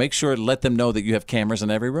babysitters, make sure to let them know that you have cameras in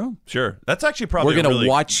every room. Sure. That's actually probably We're going to really,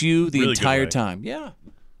 watch you the really good entire way. time. Yeah.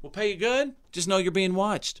 We'll pay you good. Just know you're being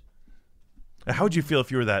watched. How would you feel if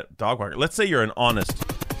you were that dog walker? Let's say you're an honest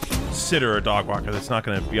sitter or dog walker that's not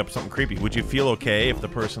going to be up to something creepy. Would you feel okay if the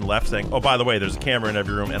person left saying, "Oh, by the way, there's a camera in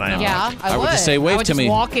every room and I am"? Yeah, I would. just say, wave I would to just me.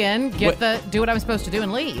 walk in, do what I'm supposed to do,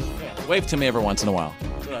 and leave. Wave to me every once in a while.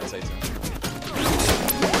 That's what I'd say to him.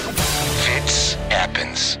 Fitz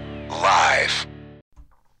happens live.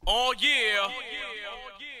 Oh yeah.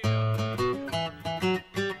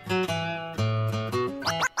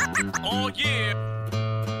 Oh yeah.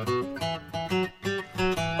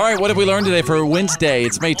 All right, what have we learned today for Wednesday?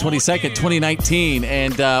 It's May 22nd, 2019.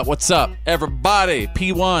 And what's up, everybody?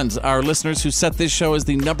 P1s, our listeners who set this show as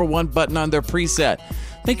the #1 button on their preset.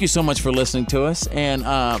 Thank you so much for listening to us. And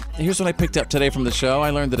here's what I picked up today from the show. I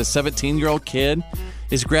learned that a 17-year-old kid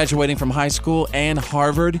is graduating from high school and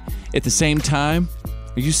Harvard at the same time.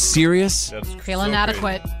 Are you serious? That's Feeling so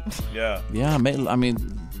inadequate. crazy. Yeah. Yeah, I mean,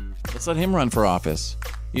 Let's let him run for office.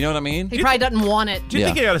 You know what I mean? He probably doesn't want it. Do you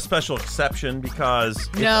think he got a special exception because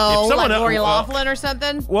if someone someone like Lori else, Loughlin or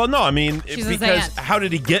something? Well, no, I mean She's his because aunt. how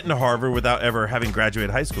did he get into Harvard without ever having graduated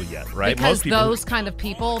high school yet? Right? Because Most people. those kind of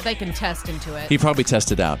people, they can test into it. He probably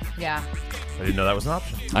tested out. Yeah. I didn't know that was an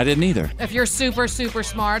option. I didn't either. If you're super, super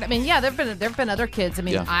smart, I mean, yeah, there've been other kids. I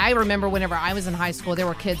mean, Yeah. I remember whenever I was in high school, there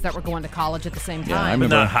were kids that were going to college at the same Yeah, I time. But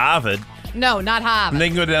remember. not Harvard. No, not Harvard. And they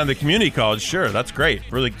can go down to community college. Sure, that's great.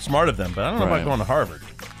 Really smart of them. But I don't know Right. about going to Harvard.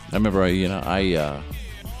 I remember, I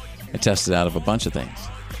tested out of a bunch of things.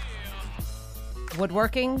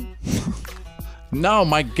 Woodworking, No,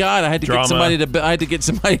 my God, I had to Drama. get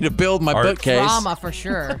somebody to build my Art. bookcase. drama for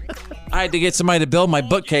sure. I had to get somebody to build my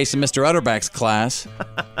bookcase in Mr. Utterback's class.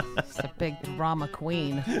 It's a big drama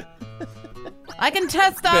queen. I can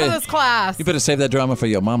test out of this class. You better save that drama for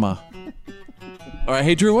your mama. All right,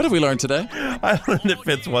 hey Drew, what have we learned today? I learned that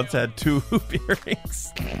Fitz once had 2 hoop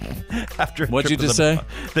earrings. After a What'd trip you to just the-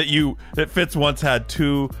 say? That Fitz once had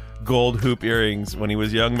 2 gold hoop earrings when he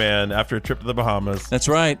was a young man after a trip to the Bahamas. That's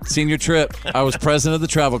right, senior trip. I was president of the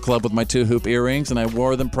travel club with my 2 hoop earrings, and I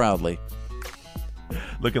wore them proudly.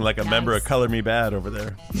 Looking like a member of Color Me Bad over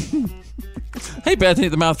there. Hey, Bethany,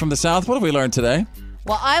 the mouth from the South, what have we learned today?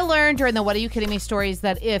 Well, I learned during the What Are You Kidding Me stories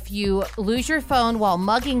that if you lose your phone while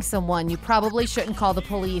mugging someone, you probably shouldn't call the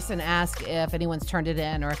police and ask if anyone's turned it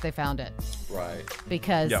in or if they found it. Right.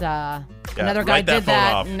 Because Yep. another guy write that did phone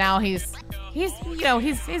that, off. and now he's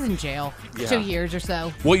in jail 2 years or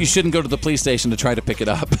so. Well, you shouldn't go to the police station to try to pick it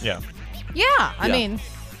up. Yeah. Yeah, I Yeah. mean,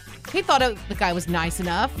 he thought the guy was nice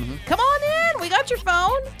enough. Come on in, we got your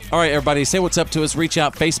phone. All right, everybody, say what's up to us. Reach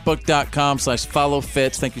out,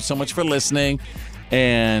 facebook.com/followfitz. Thank you so much for listening.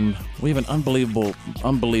 And we have an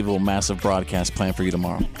unbelievable, massive broadcast planned for you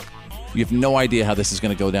tomorrow. You have no idea how this is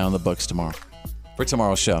going to go down in the books tomorrow. For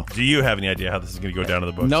tomorrow's show. Do you have any idea how this is going to go down to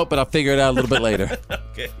the books? Nope, but I'll figure it out a little bit later.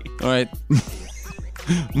 Okay. All right.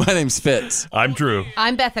 My name's Fitz. I'm Drew.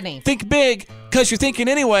 I'm Bethany. Think big, because you're thinking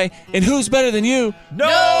anyway. And who's better than you?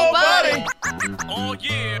 Nobody! Oh,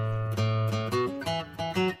 yeah.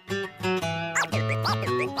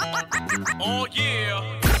 Oh,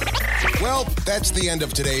 yeah. Well, that's the end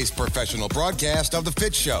of today's professional broadcast of The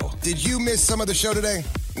Fitz Show. Did you miss some of the show today?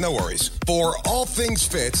 No worries. For all things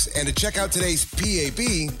Fitz and to check out today's PAB,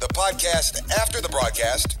 the podcast after the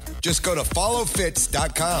broadcast, just go to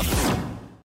followfitz.com.